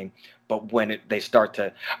devastating, but when they start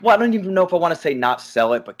to, I don't even know if I want to say not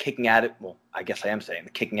sell it, but kicking at it, well, I guess I am saying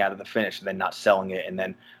the kicking out of the finish and then not selling it and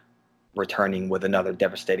then returning with another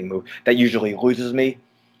devastating move, that usually loses me.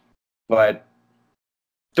 But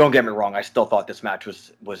don't get me wrong, I still thought this match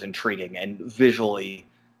was intriguing and visually,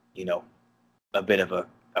 a bit of a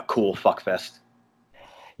cool fuckfest.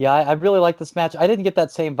 Yeah, I really like this match. I didn't get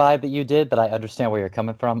that same vibe that you did, but I understand where you're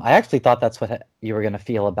coming from. I actually thought that's what you were going to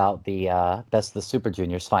feel about the Super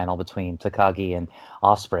Juniors final between Takagi and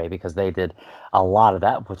Ospreay, because they did a lot of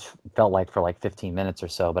that, which felt like for like 15 minutes or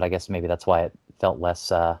so. But I guess maybe that's why it felt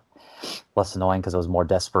less annoying, because it was more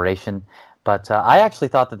desperation. But I actually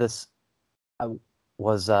thought that this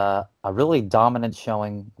was a really dominant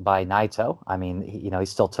showing by Naito. I mean, he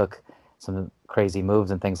still took some crazy moves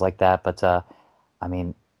and things like that, but I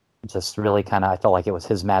mean, just really kind of, I felt like it was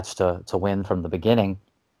his match to win from the beginning.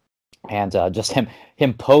 And just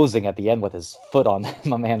him posing at the end with his foot on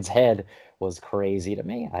my man's head was crazy to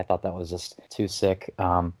me. I thought that was just too sick,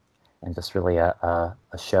 and just really a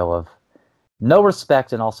show of no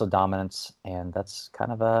respect and also dominance. And that's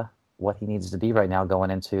kind of what he needs to be right now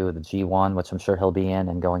going into the G1, which I'm sure he'll be in,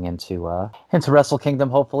 and going into Wrestle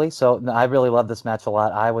Kingdom, hopefully. So I really love this match a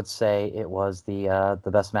lot. I would say it was the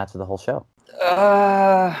best match of the whole show.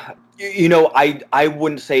 I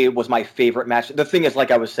wouldn't say it was my favorite match. The thing is,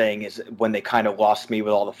 like I was saying, is when they kind of lost me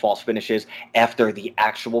with all the false finishes after the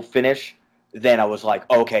actual finish, then I was like,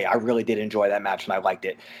 okay, I really did enjoy that match and I liked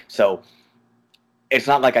it. So it's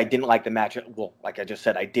not like I didn't like the match. Well, like I just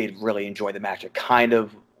said, I did really enjoy the match. It kind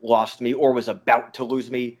of lost me, or was about to lose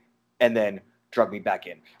me, and then drug me back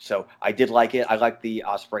in. So I did like it. I liked the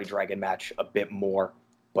Ospreay Dragon match a bit more,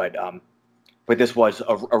 but this was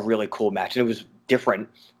a really cool match, and it was different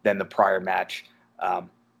than the prior match. And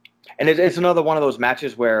it's another one of those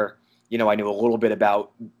matches where, I knew a little bit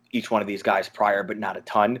about each one of these guys prior, but not a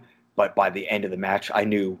ton. But by the end of the match,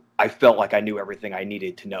 I felt like I knew everything I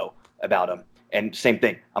needed to know about them. And same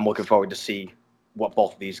thing, I'm looking forward to see what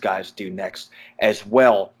both of these guys do next, as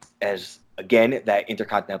well as, again, that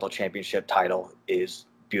Intercontinental Championship title is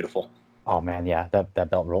beautiful. Oh man, yeah, that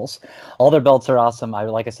belt rules. All their belts are awesome.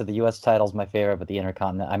 Like I said, the U.S. title's my favorite, but the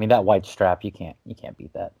Intercontinental, I mean, that white strap, you can't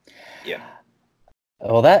beat that. Yeah.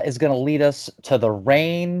 Well, that is going to lead us to the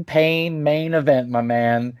Reign Pain main event, my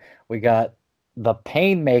man. We got the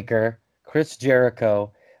Painmaker, Chris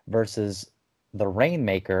Jericho, versus the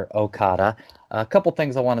Rainmaker Okada. A couple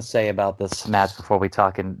things I want to say about this match before we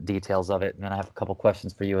talk in details of it, and then I have a couple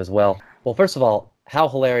questions for you as well. Well, first of all, how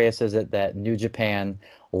hilarious is it that New Japan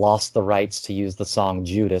lost the rights to use the song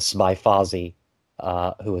Judas by Fozzy,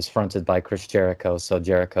 who was fronted by Chris Jericho, so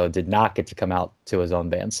Jericho did not get to come out to his own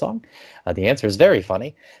band song? The answer is very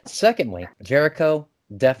funny. Secondly, Jericho,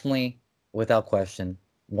 definitely, without question,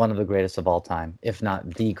 one of the greatest of all time, if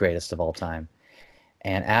not the greatest of all time.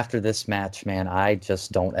 And after this match, man, I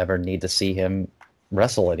just don't ever need to see him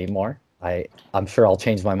wrestle anymore. I'm sure I'll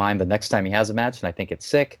change my mind the next time he has a match, and I think it's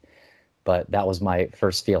sick. But that was my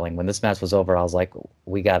first feeling when this match was over. I was like,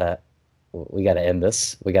 we gotta end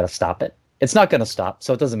this. We gotta stop it. It's not gonna stop,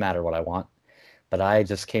 so it doesn't matter what I want. But I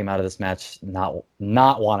just came out of this match not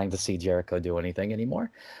wanting to see Jericho do anything anymore.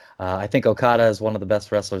 I think Okada is one of the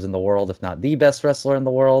best wrestlers in the world, if not the best wrestler in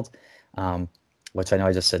the world. Which I know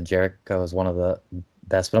I just said Jericho is one of the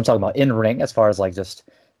best, but I'm talking about in ring as far as like just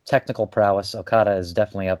technical prowess. Okada is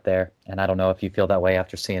definitely up there, and I don't know if you feel that way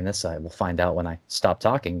after seeing this. I will find out when I stop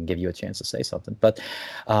talking and give you a chance to say something. But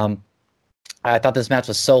I thought this match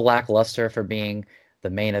was so lackluster for being the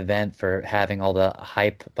main event, for having all the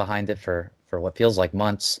hype behind it for what feels like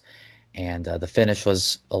months, and the finish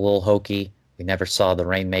was a little hokey. We never saw the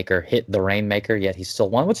Rainmaker hit the Rainmaker, yet he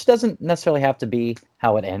still won, which doesn't necessarily have to be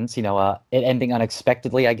how it ends. You know, it ending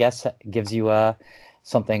unexpectedly, I guess, gives you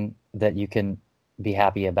something that you can be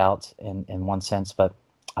happy about in one sense. But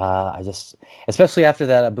I just, especially after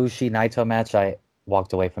that Ibushi Naito match, I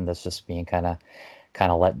walked away from this just being kind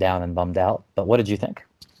of let down and bummed out. But what did you think?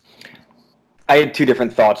 I had two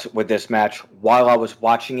different thoughts with this match. While I was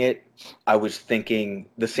watching it, I was thinking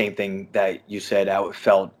the same thing that you said. How it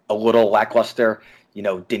felt a little lackluster,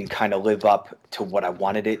 didn't kind of live up to what I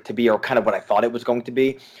wanted it to be, or kind of what I thought it was going to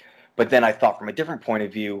be. But then I thought from a different point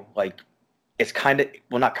of view, like, it's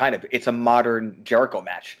not kind of, it's a modern Jericho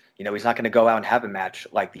match. He's not going to go out and have a match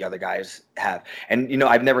like the other guys have. And,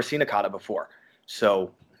 I've never seen Okada before,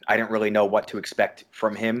 so I didn't really know what to expect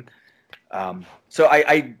from him. So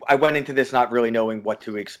I went into this not really knowing what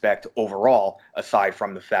to expect overall, aside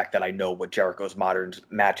from the fact that I know what Jericho's modern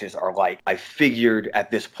matches are like. I figured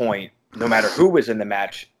at this point, no matter who was in the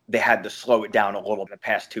match, they had to slow it down a little in the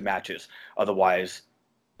past two matches. Otherwise,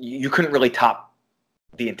 you couldn't really top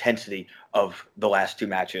the intensity of the last two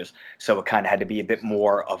matches. So it kind of had to be a bit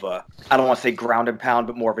more of a, I don't want to say ground and pound,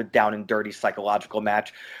 but more of a down and dirty psychological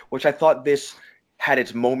match, which I thought this had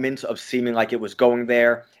its moments of seeming like it was going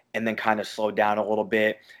there, and then kind of slowed down a little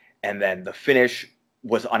bit. And then the finish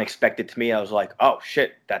was unexpected to me. I was like, oh,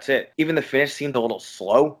 shit, that's it. Even the finish seemed a little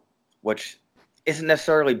slow, which isn't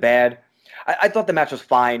necessarily bad. I thought the match was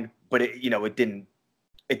fine, but it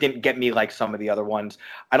didn't get me like some of the other ones.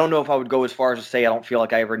 I don't know if I would go as far as to say I don't feel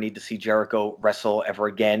like I ever need to see Jericho wrestle ever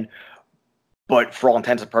again. But for all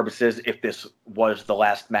intents and purposes, if this was the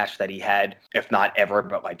last match that he had, if not ever,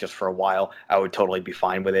 but like just for a while, I would totally be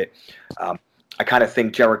fine with it. I kind of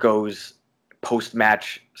think Jericho's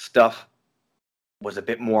post-match stuff was a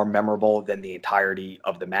bit more memorable than the entirety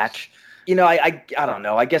of the match. I don't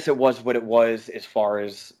know. I guess it was what it was as far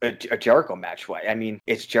as a Jericho match. I mean,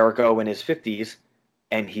 it's Jericho in his 50s,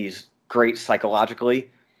 and he's great psychologically,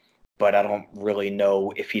 but I don't really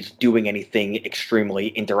know if he's doing anything extremely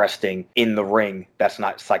interesting in the ring that's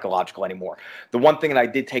not psychological anymore. The one thing that I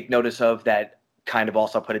did take notice of that kind of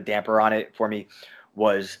also put a damper on it for me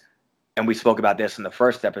was, and we spoke about this in the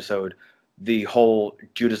first episode, the whole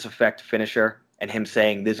Judas Effect finisher and him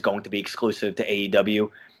saying this is going to be exclusive to AEW,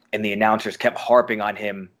 and the announcers kept harping on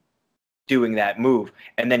him doing that move,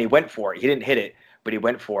 and then he went for it. He didn't hit it, but he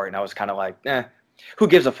went for it, and I was kind of like, who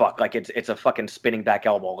gives a fuck? Like, it's a fucking spinning back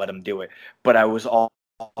elbow. Let him do it. But I was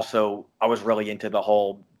really into the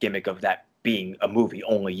whole gimmick of that being a move he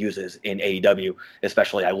only uses in AEW.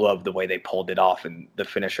 Especially, I love the way they pulled it off in the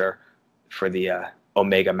finisher for the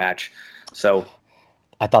Omega match. So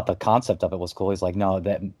I thought the concept of it was cool. He's like, no,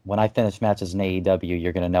 that when I finish matches in AEW,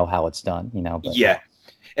 you're going to know how it's done, But, yeah,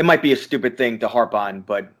 it might be a stupid thing to harp on,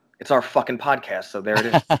 but it's our fucking podcast, so there it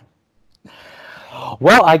is.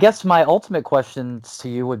 Well, I guess my ultimate questions to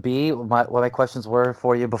you would be, what my questions were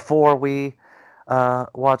for you before we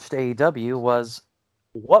watched AEW was,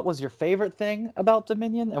 what was your favorite thing about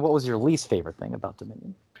Dominion, and what was your least favorite thing about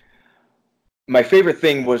Dominion? My favorite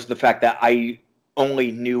thing was the fact that I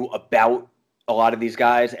only knew about a lot of these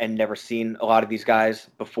guys and never seen a lot of these guys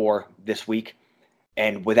before this week.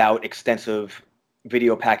 And without extensive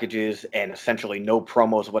video packages and essentially no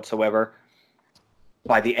promos whatsoever,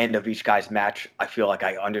 by the end of each guy's match, I feel like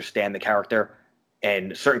I understand the character.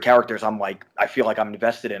 And certain characters, I feel like I'm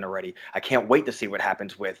invested in already. I can't wait to see what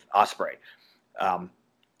happens with Ospreay.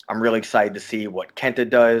 I'm really excited to see what Kenta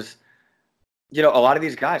does. You know, a lot of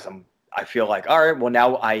these guys, I feel like, all right, well,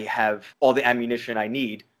 now I have all the ammunition I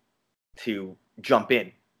need to jump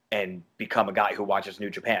in and become a guy who watches New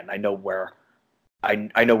Japan. I know where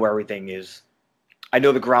everything is. I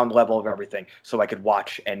know the ground level of everything, so I could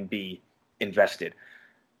watch and be invested.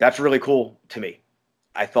 That's really cool to me.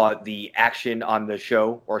 I thought the action on the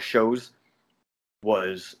show or shows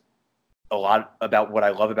was a lot about what I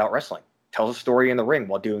love about wrestling. Tells a story in the ring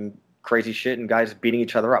while doing crazy shit and guys beating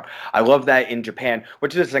each other up. I love that in Japan,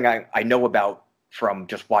 which is something I know about from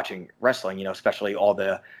just watching wrestling, you know, especially all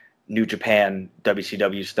the New Japan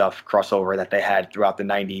WCW stuff crossover that they had throughout the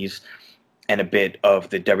 90s and a bit of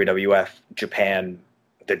the WWF Japan,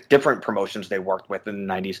 the different promotions they worked with in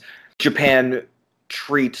the 90s. Japan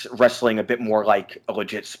treats wrestling a bit more like a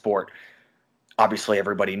legit sport. Obviously,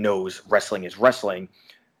 everybody knows wrestling is wrestling,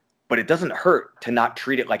 but it doesn't hurt to not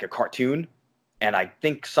treat it like a cartoon. And I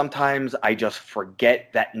think sometimes I just forget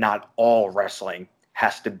that not all wrestling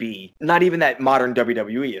has to be, not even that modern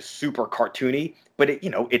WWE is super cartoony, but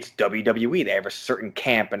it's WWE. They have a certain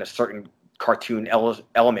camp and a certain cartoon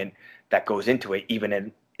element that goes into it, even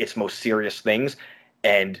in its most serious things.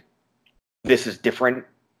 And this is different.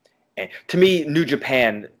 And to me, New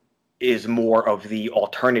Japan is more of the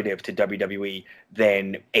alternative to WWE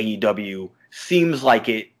than AEW seems like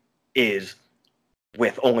it is,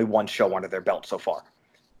 with only one show under their belt so far.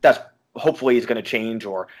 That's hopefully is going to change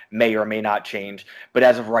or may not change. But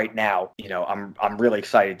as of right now, I'm really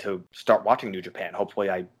excited to start watching New Japan. Hopefully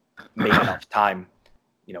I make enough time,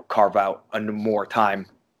 carve out more time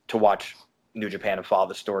to watch New Japan and follow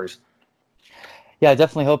the stories. Yeah, I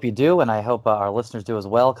definitely hope you do, and I hope our listeners do as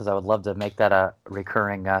well, because I would love to make that a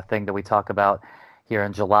recurring thing that we talk about here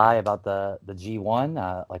in July about the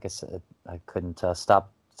G1. Like I said, I couldn't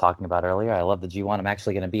stop talking about earlier. I love the G1. I'm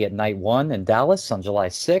actually going to be at Night 1 in Dallas on July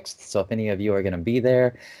 6th, so if any of you are going to be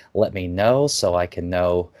there, let me know so I can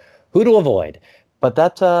know who to avoid. But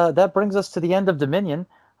that brings us to the end of Dominion.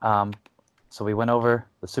 So we went over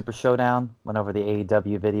the Super Showdown, went over the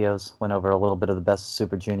AEW videos, went over a little bit of the Best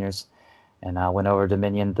Super Juniors, and went over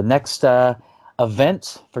Dominion. The next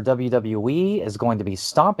event for WWE is going to be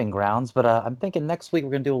Stomping Grounds, but I'm thinking next week we're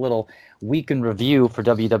going to do a little week in review for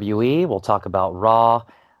WWE. We'll talk about Raw,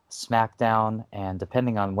 SmackDown, and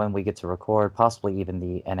depending on when we get to record, possibly even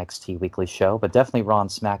the NXT weekly show, but definitely Raw and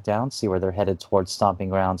SmackDown, see where they're headed towards Stomping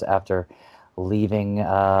Grounds after leaving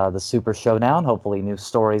the Super Showdown. Hopefully new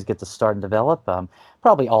stories get to start and develop,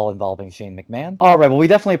 probably all involving Shane McMahon. All right, well, we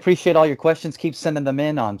definitely appreciate all your questions. Keep sending them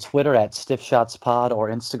in on Twitter at StiffShotsPod or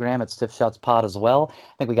Instagram at StiffShotsPod as well.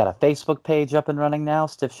 I think we got a Facebook page up and running now,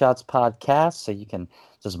 Stiff Shots Podcast, so you can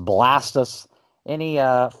just blast us any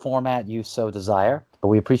format you so desire. But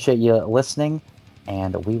we appreciate you listening,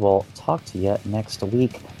 and we will talk to you next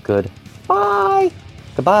week. Goodbye.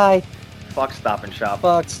 Goodbye. Fuck Stop and Shop.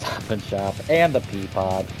 Fuck Stop and Shop and the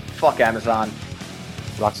Peapod. Fuck Amazon.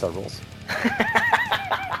 Rockstar rules.